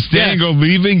doubt. Is he staying or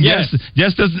leaving? Yes.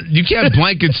 Yes doesn't. You can't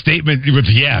blanket statement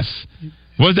with yes.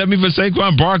 What does that mean for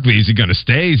Saquon Barkley? Is he going to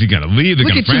stay? Is he going to leave?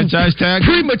 They're going to franchise tag?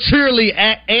 Prematurely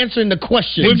answering the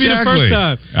question. Would be the first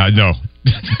time. I know.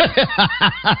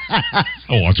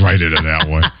 I walked right into that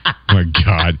one. My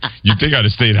God. You'd think I'd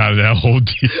have stayed out of that whole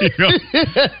deal.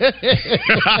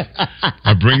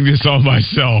 I bring this on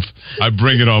myself. I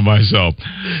bring it on myself.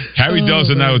 Harry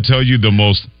Dawson and I will tell you the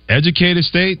most educated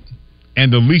state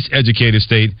and the least educated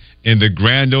state in the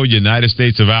grand old United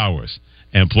States of ours.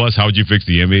 And plus, how would you fix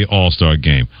the NBA All-Star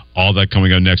Game? All that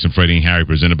coming up next on Freddie and Harry,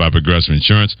 presented by Progressive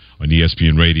Insurance on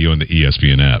ESPN Radio and the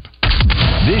ESPN app.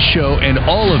 This show and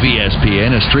all of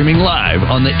ESPN is streaming live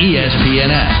on the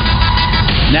ESPN app.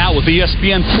 Now with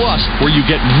ESPN Plus, where you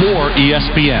get more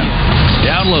ESPN.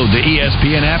 Download the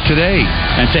ESPN app today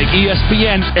and take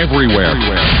ESPN everywhere.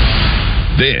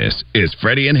 This is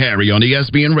Freddie and Harry on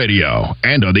ESPN Radio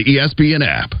and on the ESPN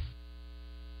app.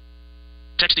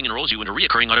 Texting enrolls you into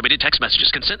recurring automated text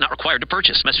messages. Consent not required to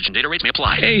purchase. Message and data rates may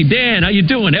apply. Hey, Dan, how you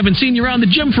doing? Haven't seen you around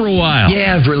the gym for a while.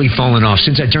 Yeah, I've really fallen off.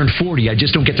 Since I turned 40, I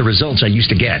just don't get the results I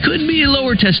used to get. Could be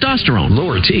lower testosterone.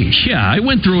 Lower T? Yeah, I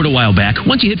went through it a while back.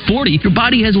 Once you hit 40, your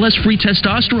body has less free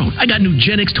testosterone. I got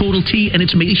Nugenix Total T, and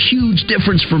it's made a huge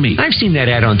difference for me. I've seen that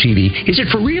ad on TV. Is it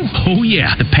for real? Oh,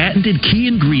 yeah. The patented key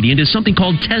ingredient is something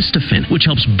called Testofen, which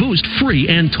helps boost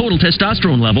free and total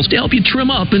testosterone levels to help you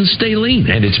trim up and stay lean.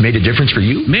 And it's made a difference for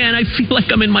you? Man, I feel like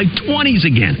I'm in my 20s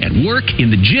again, at work,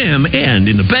 in the gym,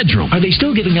 and in the bedroom. Are they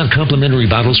still giving out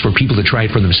complimentary bottles for people to try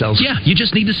it for themselves? Yeah, you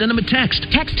just need to send them a text.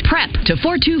 Text PREP to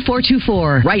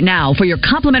 42424 right now for your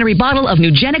complimentary bottle of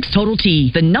Nugenix Total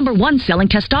T, the #1 selling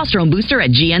testosterone booster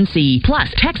at GNC. Plus,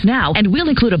 text now and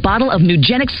we'll include a bottle of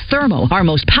Nugenix Thermo, our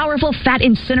most powerful fat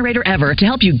incinerator ever, to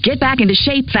help you get back into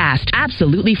shape fast,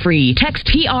 absolutely free. Text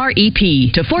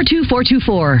PREP to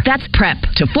 42424. That's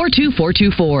PREP to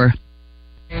 42424.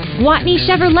 Watney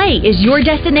Chevrolet is your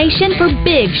destination for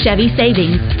big Chevy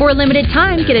savings. For a limited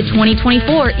time, get a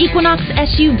 2024 Equinox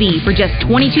SUV for just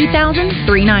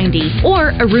 $22,390,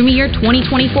 or a roomier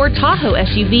 2024 Tahoe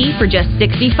SUV for just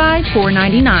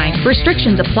 $65,499.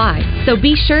 Restrictions apply, so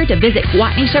be sure to visit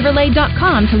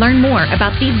WatneyChevrolet.com to learn more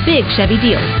about these big Chevy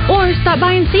deals, or stop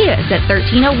by and see us at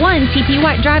 1301 TP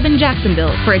White Drive in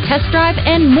Jacksonville for a test drive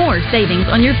and more savings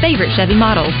on your favorite Chevy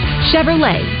models.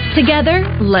 Chevrolet. Together,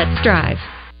 let's drive.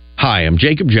 Hi, I'm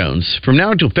Jacob Jones. From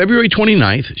now until February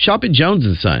 29th, shop at Jones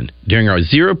 & Son during our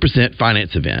 0%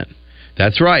 finance event.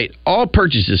 That's right. All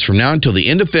purchases from now until the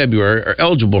end of February are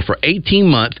eligible for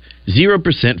 18-month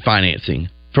 0% financing.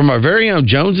 From our very own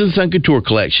Jones & Son Couture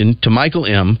collection to Michael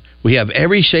M., we have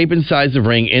every shape and size of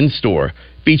ring in store,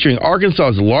 featuring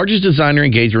Arkansas's largest designer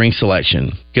engagement ring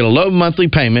selection. Get a low monthly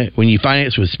payment when you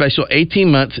finance with special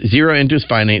 18 months zero-interest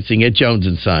financing at Jones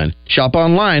 & Son. Shop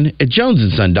online at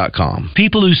jonesandson.com.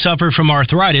 People who suffer from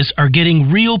arthritis are getting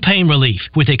real pain relief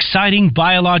with exciting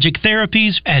biologic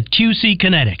therapies at QC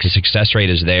Kinetics. The success rate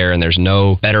is there, and there's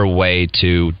no better way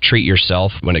to treat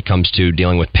yourself when it comes to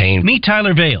dealing with pain. Meet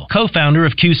Tyler Vale, co-founder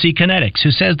of QC Kinetics,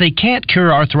 who says they can't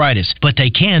cure arthritis, but they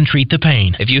can treat the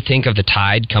pain. If you think of the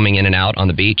tide coming in and out on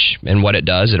the beach and what it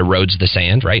does, it erodes the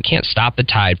sand, right? Can't stop the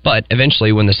tide, but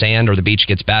eventually when the sand or the beach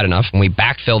gets bad enough, when we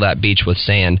backfill that beach with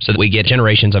sand so that we get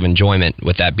generations of enjoyment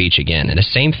with that beach again. And the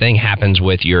same thing happens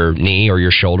with your knee or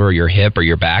your shoulder or your hip or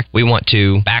your back. We want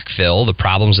to backfill the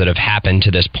problems that have happened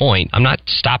to this point. I'm not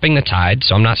stopping the tide,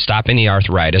 so I'm not stopping the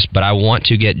arthritis, but I want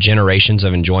to get generations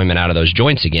of enjoyment out of those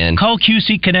joints again. Call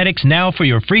QC Kinetics now for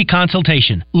your free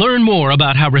consultation. Learn more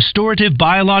about how restorative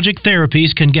biologic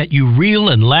therapies can get you real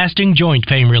and lasting joint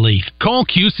pain relief. Call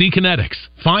QC Kinetics,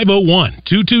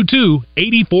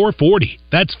 501-222-8440.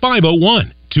 That's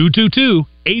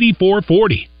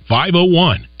 501-222-8440.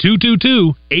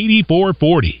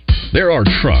 501-222-8440. There are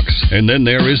trucks, and then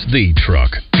there is the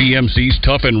truck. GMC's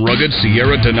tough and rugged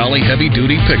Sierra Denali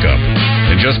heavy-duty pickup.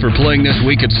 And just for playing this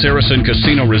week at Saracen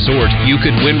Casino Resort, you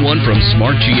could win one from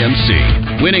Smart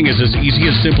GMC. Winning is as easy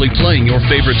as simply playing your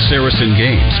favorite Saracen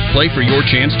games. Play for your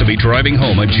chance to be driving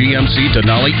home a GMC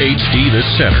Denali HD this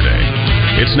Saturday.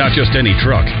 It's not just any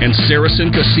truck, and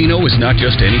Saracen Casino is not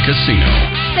just any casino.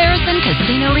 Saracen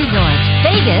Casino Resort,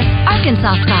 Vegas,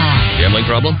 Arkansas style. Gambling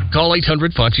problem? Call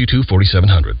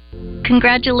 800-522-4700.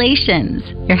 Congratulations,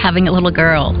 you're having a little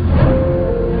girl.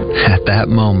 At that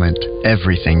moment,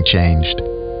 everything changed.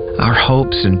 Our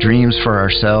hopes and dreams for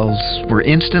ourselves were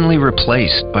instantly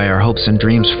replaced by our hopes and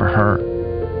dreams for her.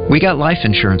 We got life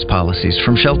insurance policies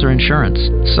from Shelter Insurance,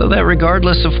 so that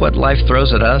regardless of what life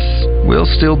throws at us, we'll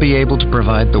still be able to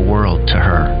provide the world to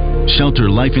her. Shelter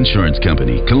Life Insurance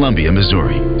Company, Columbia,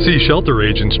 Missouri. See Shelter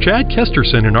agents Chad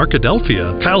Kesterson in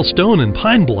Arkadelphia, Kyle Stone in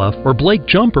Pine Bluff, or Blake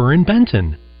Jumper in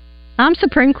Benton. I'm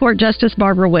Supreme Court Justice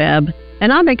Barbara Webb,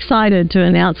 and I'm excited to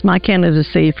announce my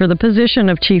candidacy for the position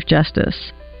of Chief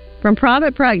Justice. From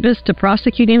private practice to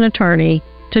prosecuting attorney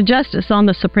to justice on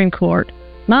the Supreme Court,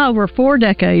 my over 4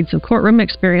 decades of courtroom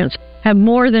experience have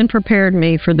more than prepared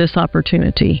me for this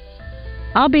opportunity.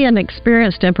 I'll be an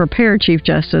experienced and prepared Chief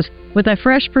Justice with a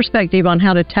fresh perspective on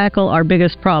how to tackle our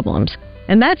biggest problems,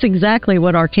 and that's exactly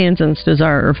what Arkansans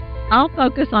deserve. I'll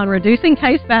focus on reducing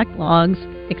case backlogs,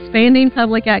 expanding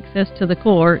public access to the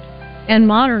court, and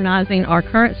modernizing our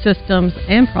current systems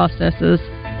and processes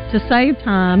to save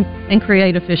time and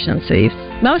create efficiencies.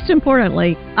 Most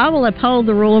importantly, I will uphold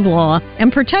the rule of law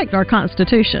and protect our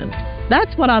Constitution.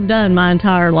 That's what I've done my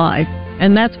entire life,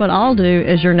 and that's what I'll do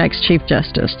as your next Chief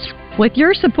Justice. With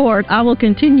your support, I will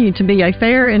continue to be a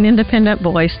fair and independent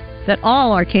voice that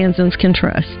all Arkansans can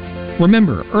trust.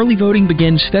 Remember, early voting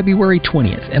begins February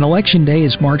 20th, and Election Day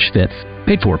is March 5th.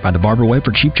 Paid for by the Barbara Webb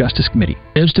for Chief Justice Committee.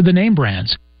 As to the name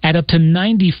brands, at up to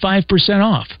 95%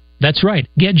 off. That's right,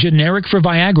 get generic for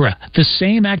Viagra, the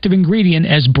same active ingredient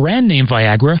as brand name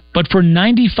Viagra, but for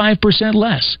 95%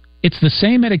 less. It's the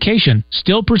same medication,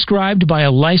 still prescribed by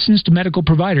a licensed medical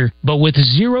provider, but with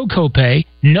zero copay,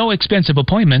 no expensive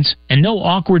appointments, and no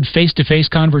awkward face-to-face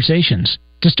conversations.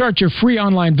 To start your free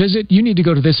online visit, you need to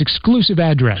go to this exclusive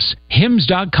address,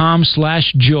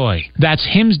 hims.com/joy. That's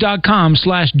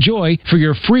hims.com/joy for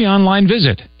your free online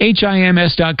visit.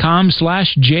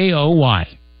 HIMS.com/JOY.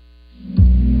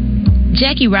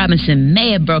 Jackie Robinson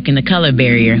may have broken the color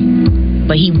barrier,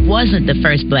 but he wasn't the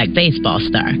first black baseball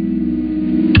star.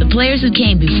 The players who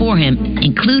came before him,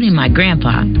 including my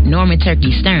grandpa, Norman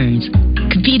Turkey Stearns,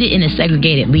 competed in a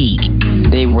segregated league.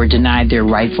 They were denied their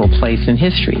rightful place in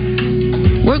history.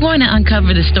 We're going to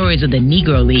uncover the stories of the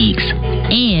Negro Leagues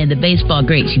and the baseball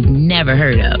greats you've never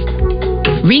heard of.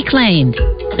 Reclaimed,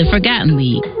 the Forgotten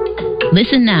League.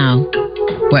 Listen now,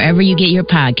 wherever you get your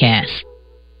podcasts.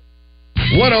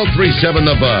 1037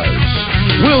 The Buzz.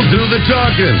 We'll do the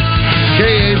talking.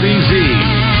 KABZ.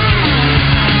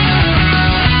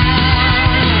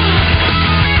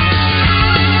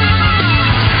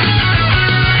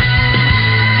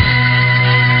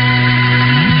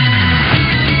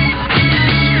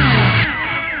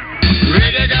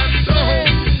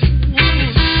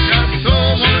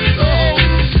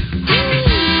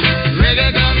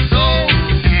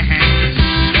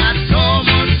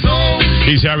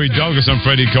 He's Harry Douglas. I'm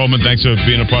Freddie Coleman. Thanks for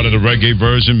being a part of the reggae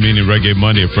version, meaning Reggae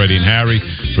Monday of Freddie and Harry,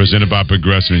 presented by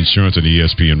Progressive Insurance on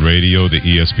ESPN Radio, the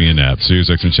ESPN app,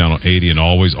 SiriusXM Channel 80, and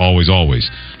always, always, always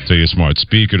tell your smart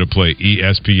speaker to play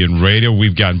ESPN Radio.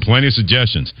 We've gotten plenty of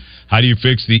suggestions. How do you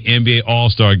fix the NBA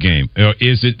All-Star Game? Or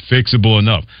is it fixable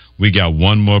enough? We got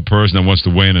one more person that wants to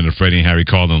weigh in on the Freddie and Harry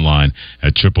call-in line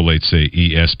at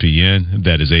 888-SAY-ESPN.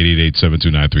 That is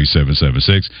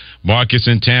 888-729-3776. Marcus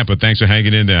in Tampa, thanks for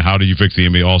hanging in there. How do you fix the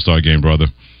NBA All-Star Game, brother?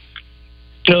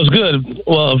 It was good.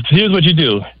 Well, here's what you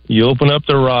do. You open up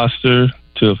the roster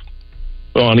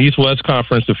on East-West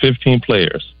Conference to 15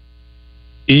 players.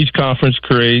 Each conference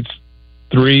creates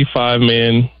 3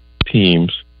 5-man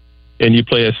teams, and you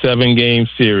play a 7-game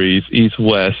series,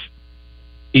 East-West.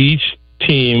 Each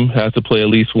team has to play at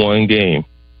least one game.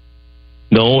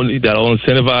 That'll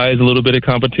incentivize a little bit of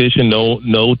competition.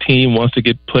 No team wants to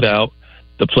get put out.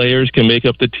 The players can make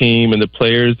up the team, and the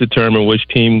players determine which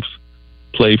teams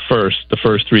play first, the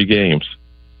first 3 games.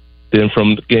 Then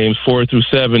from games 4 through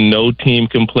 7, no team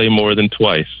can play more than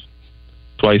twice.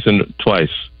 So it's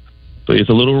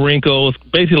a little wrinkle. It's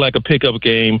basically like a pickup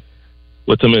game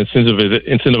with some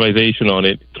incentivization on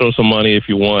it. Throw some money if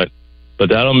you want, but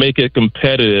that'll make it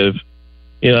competitive.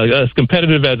 As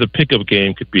competitive as a pickup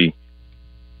game could be.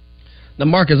 Now,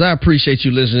 Marcus, I appreciate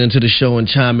you listening to the show and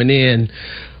chiming in.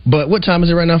 But what time is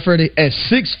it right now, Freddie? At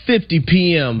 6:50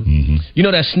 p.m. Mm-hmm. You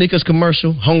know that Snickers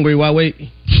commercial, Hungry Why Wait?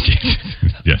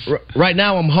 Yes. Right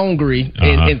now I'm hungry,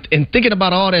 and thinking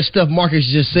about all that stuff Marcus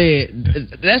just said,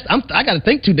 I got to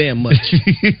think too damn much.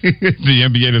 The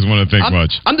NBA doesn't want to think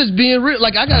much. I'm just being real.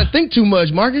 Like, I got to think too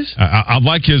much, Marcus. I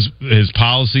like his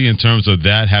policy in terms of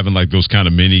that, having like those kind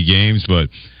of mini games, but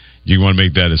you want to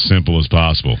make that as simple as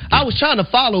possible. I was trying to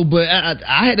follow, but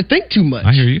I had to think too much.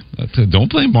 I hear you.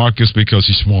 Don't blame Marcus because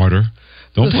he's smarter.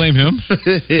 Don't blame him.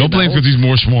 Don't blame him because he's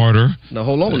more smarter. Now,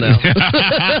 hold on now.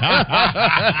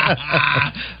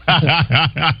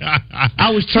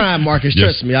 I was trying, Marcus.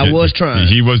 Trust me, I was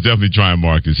trying. He was definitely trying,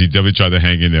 Marcus. He definitely tried to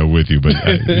hang in there with you, but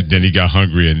then he got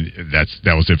hungry, and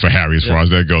that was it for Harry as far as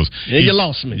that goes. Yeah, you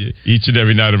lost me. Each and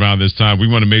every night around this time, we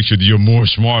want to make sure that you're more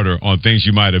smarter on things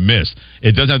you might have missed.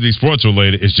 It doesn't have to be sports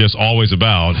related. It's just always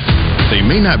about. They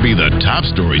may not be the top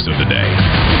stories of the day.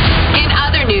 In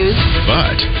other news.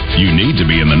 But you need to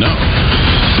be in the know.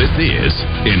 This is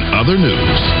In Other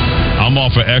News. I'm all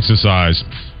for exercise,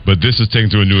 but this is taken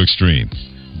to a new extreme.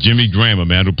 Jimmy Graham, a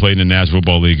man who played in the National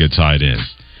Football League at tight end,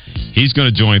 he's going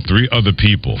to join 3 other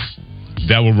people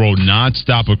that will row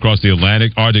nonstop across the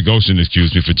Arctic Ocean,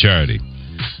 for charity.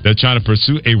 They're trying to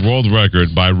pursue a world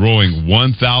record by rowing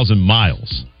 1,000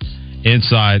 miles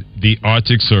inside the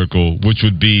Arctic Circle, which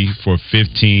would be for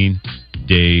 15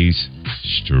 days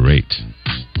straight.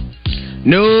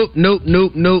 Nope.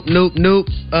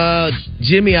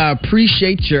 Jimmy, I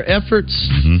appreciate your efforts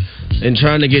in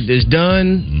trying to get this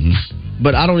done,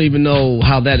 but I don't even know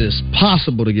how that is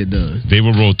possible to get done. They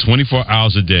will row 24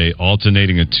 hours a day,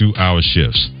 alternating in 2-hour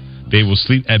shifts. They will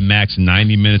sleep at max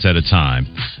 90 minutes at a time.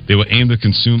 They will aim to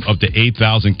consume up to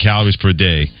 8,000 calories per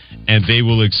day, and they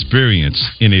will experience,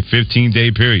 in a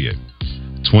 15-day period,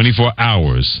 24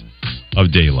 hours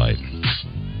of daylight.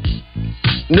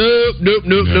 Nope.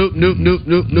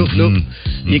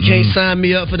 You can't sign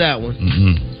me up for that one.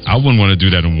 I wouldn't want to do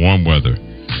that in warm weather.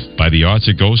 By the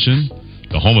Arctic Ocean,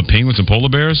 the home of penguins and polar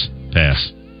bears?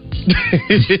 Pass.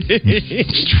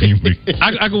 Extremely.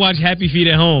 I can watch Happy Feet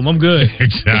at home. I'm good.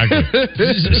 Exactly.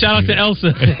 Shout out to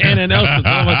Elsa. Anna and Elsa.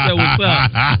 Tell myself what's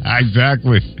up.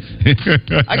 Exactly.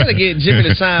 I gotta get Jimmy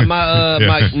to sign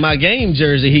my game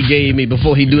jersey he gave me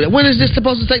before he do that. When is this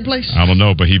supposed to take place? I don't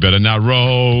know, but he better not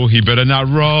row. He better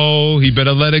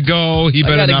let it go. He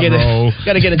better not row.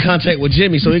 Gotta get in contact with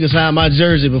Jimmy so he can sign my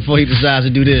jersey before he decides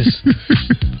to do this.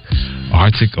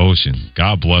 Arctic Ocean.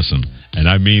 God bless him. And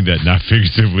I mean that not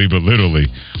figuratively, but literally,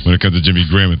 when it comes to Jimmy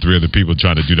Graham and 3 other people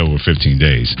trying to do that over 15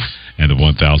 days and the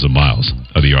 1,000 miles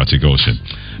of the Arctic Ocean.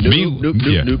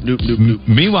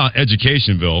 Meanwhile,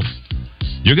 Educationville,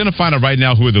 you're going to find out right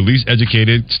now who are the least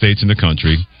educated states in the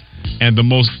country and the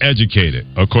most educated.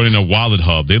 According to Wallet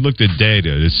Hub, they looked at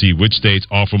data to see which states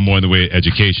offer more in the way of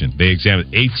education. They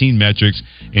examined 18 metrics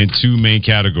in 2 main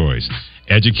categories.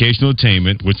 Educational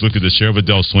attainment, which looked at the share of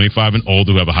adults 25 and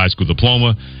older who have a high school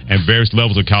diploma, and various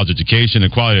levels of college education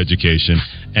and quality education,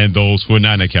 and those who are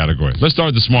not in that category. Let's start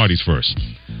with the smarties first.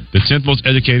 The 10th most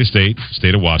educated state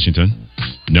of Washington.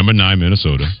 Number 9,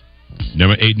 Minnesota.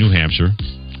 Number 8, New Hampshire.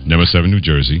 Number 7, New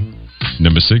Jersey.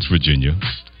 Number 6, Virginia.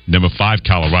 Number 5,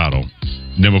 Colorado.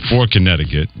 Number 4,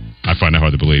 Connecticut. I find that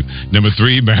hard to believe. Number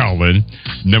 3, Maryland.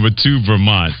 Number 2,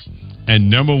 Vermont. And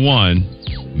number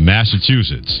 1,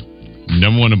 Massachusetts.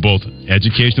 Number 1 in both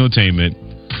educational attainment,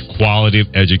 quality of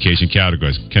education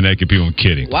categories. Connecticut people, I'm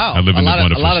kidding. Wow. I live in this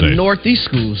wonderful state. A lot of Northeast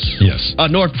schools. Yes.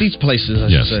 Northeast places,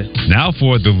 I should say. Now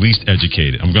for the least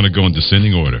educated. I'm going to go in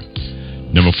descending order.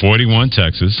 Number 41,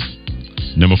 Texas.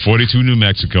 Number 42, New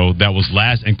Mexico. That was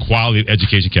last in quality of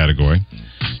education category.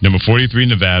 Number 43,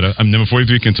 Nevada. Number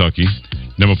 43, Kentucky.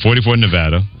 Number 44,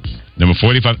 Nevada. Number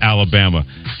 45, Alabama.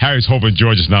 Harry's hoping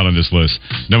Georgia's not on this list.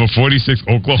 Number 46,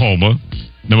 Oklahoma.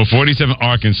 Number 47,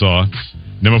 Arkansas.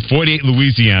 Number 48,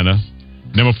 Louisiana.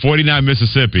 Number 49,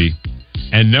 Mississippi.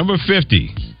 And number 50,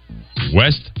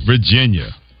 West Virginia.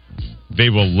 They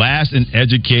were last in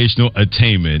educational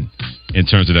attainment in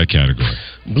terms of that category.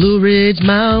 Blue Ridge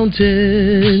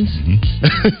Mountains.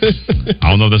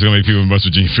 I don't know if that's going to make people in West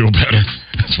Virginia feel better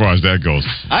as far as that goes.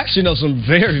 I actually know some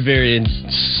very, very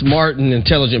smart and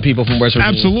intelligent people from West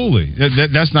Virginia. Absolutely.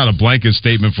 That's not a blanket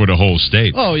statement for the whole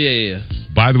state. Oh, yeah.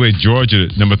 By the way, Georgia,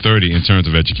 number 30 in terms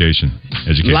of education.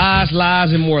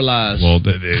 Lies, and more lies. Well,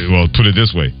 put it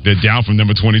this way. They're down from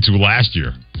number 22 last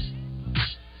year.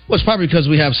 Well, it's probably because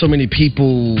we have so many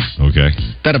people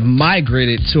that have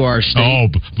migrated to our state. Oh,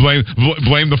 blame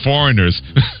the foreigners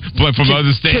from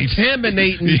other states.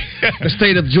 Contaminating the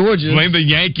state of Georgia. Blame the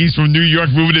Yankees from New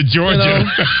York moving to Georgia.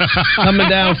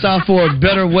 Coming down south for a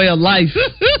better way of life.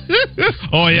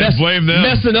 Oh, yeah, blame them.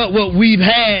 Messing up what we've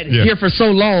had here for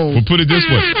so long. We'll put it this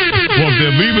way. Well, if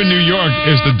they're leaving New York,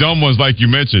 it's the dumb ones like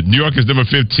you mentioned. New York is number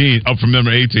 15, up from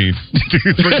number 18. So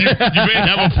you may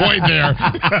have a point there.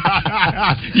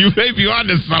 You may be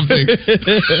onto something.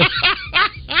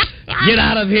 Get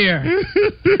out of here.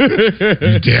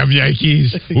 You damn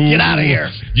Yankees. Get out of here.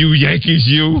 You Yankees,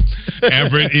 you.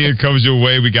 Amber and Ian comes your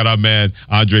way. We got our man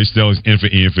Andre Stellings in for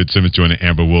Ian Fitzsimmons, joining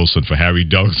Amber Wilson for Harry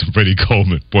Douglas and Freddie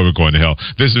Coleman. Boy, we're going to hell.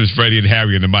 This is Freddie and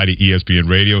Harry on the mighty ESPN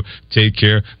Radio. Take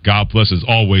care. God bless as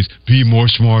always. Be more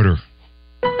smarter.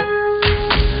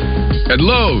 At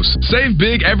Lowe's, save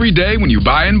big every day when you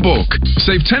buy in bulk.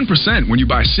 Save 10% when you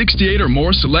buy 68 or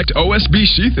more select OSB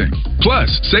sheathing.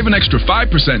 Plus, save an extra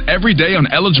 5% every day on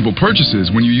eligible purchases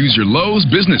when you use your Lowe's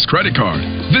business credit card.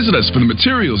 Visit us for the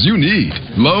materials you need.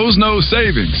 Lowe's knows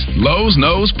savings. Lowe's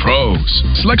knows pros.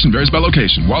 Selection varies by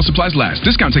location. While supplies last.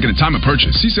 Discount taken at time of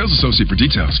purchase. See sales associate for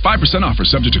details. 5% offer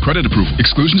subject to credit approval.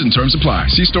 Exclusions and terms apply.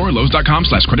 See store at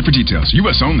lowes.com/credit for details.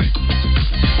 U.S. only.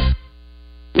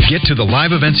 Get to the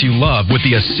live events you love with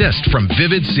the assist from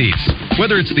Vivid Seats.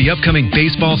 Whether it's the upcoming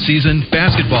baseball season,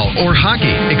 basketball, or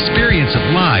hockey, experience it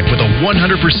live with a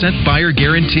 100% buyer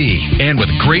guarantee. And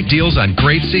with great deals on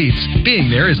great seats,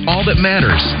 being there is all that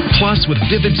matters. Plus, with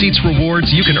Vivid Seats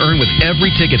rewards, you can earn with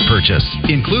every ticket purchase,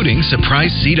 including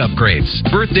surprise seat upgrades,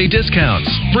 birthday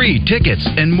discounts, free tickets,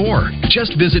 and more.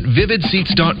 Just visit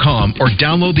vividseats.com or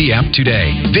download the app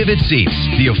today. Vivid Seats,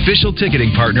 the official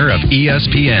ticketing partner of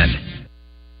ESPN.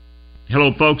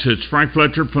 Hello, folks. It's Frank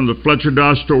Fletcher from the Fletcher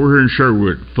Dodge store here in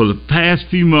Sherwood. For the past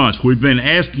few months, we've been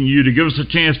asking you to give us a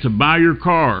chance to buy your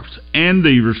cars, and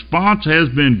the response has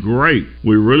been great.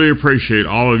 We really appreciate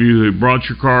all of you who brought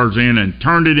your cars in and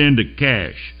turned it into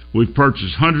cash. We've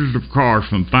purchased hundreds of cars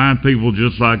from fine people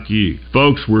just like you.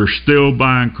 Folks, we're still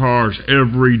buying cars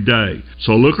every day.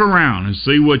 So look around and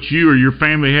see what you or your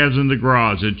family has in the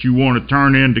garage that you want to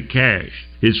turn into cash.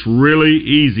 It's really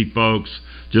easy, folks.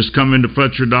 Just come into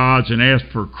Fletcher Dodge and ask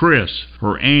for Chris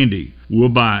or Andy. We'll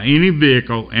buy any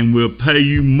vehicle and we'll pay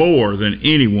you more than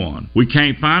anyone. We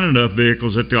can't find enough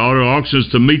vehicles at the auto auctions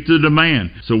to meet the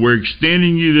demand, so we're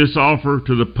extending you this offer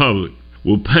to the public.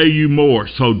 We'll pay you more,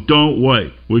 so don't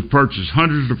wait. We've purchased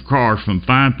hundreds of cars from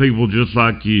fine people just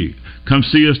like you. Come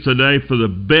see us today for the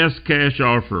best cash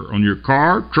offer on your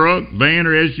car, truck, van,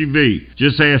 or SUV.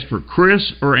 Just ask for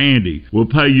Chris or Andy. We'll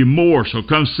pay you more, so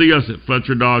come see us at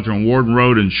Fletcher Dodge on Warden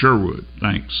Road in Sherwood.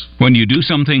 Thanks. When you do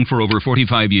something for over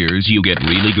 45 years, you get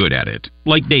really good at it.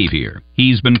 Like Dave here.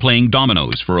 He's been playing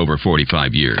dominoes for over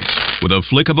 45 years. With a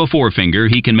flick of a forefinger,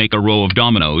 he can make a row of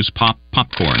dominoes pop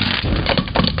popcorn.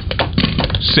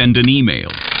 Send an email,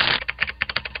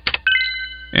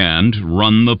 and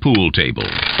run the pool table.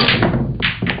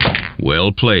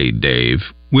 Well played, Dave.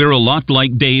 We're a lot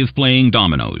like Dave playing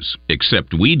dominoes,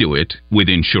 except we do it with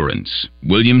insurance.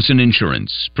 Williamson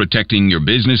Insurance, protecting your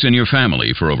business and your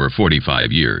family for over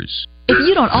 45 years. If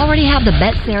you don't already have the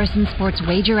Bet Saracen Sports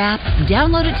Wager app,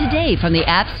 download it today from the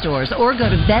app stores or go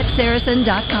to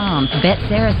BetSaracen.com. Bet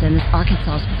Saracen is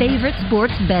Arkansas's favorite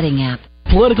sports betting app.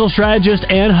 Political strategist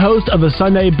and host of the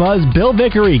Sunday Buzz, Bill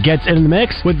Vickery, gets in the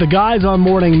mix with the guys on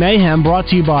Morning Mayhem, brought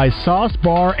to you by Sauce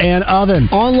Bar and Oven.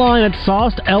 Online at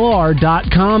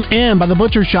saucedlr.com and by the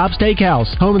Butcher Shop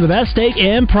Steakhouse, home of the best steak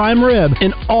and prime rib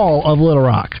in all of Little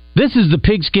Rock. This is the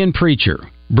Pigskin Preacher,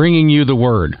 bringing you the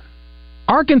word.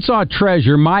 Arkansas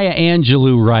treasure Maya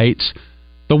Angelou writes,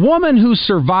 "The woman who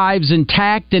survives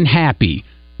intact and happy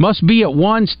must be at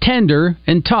once tender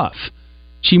and tough.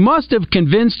 She must have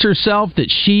convinced herself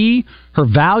that she, her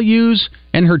values,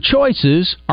 and her choices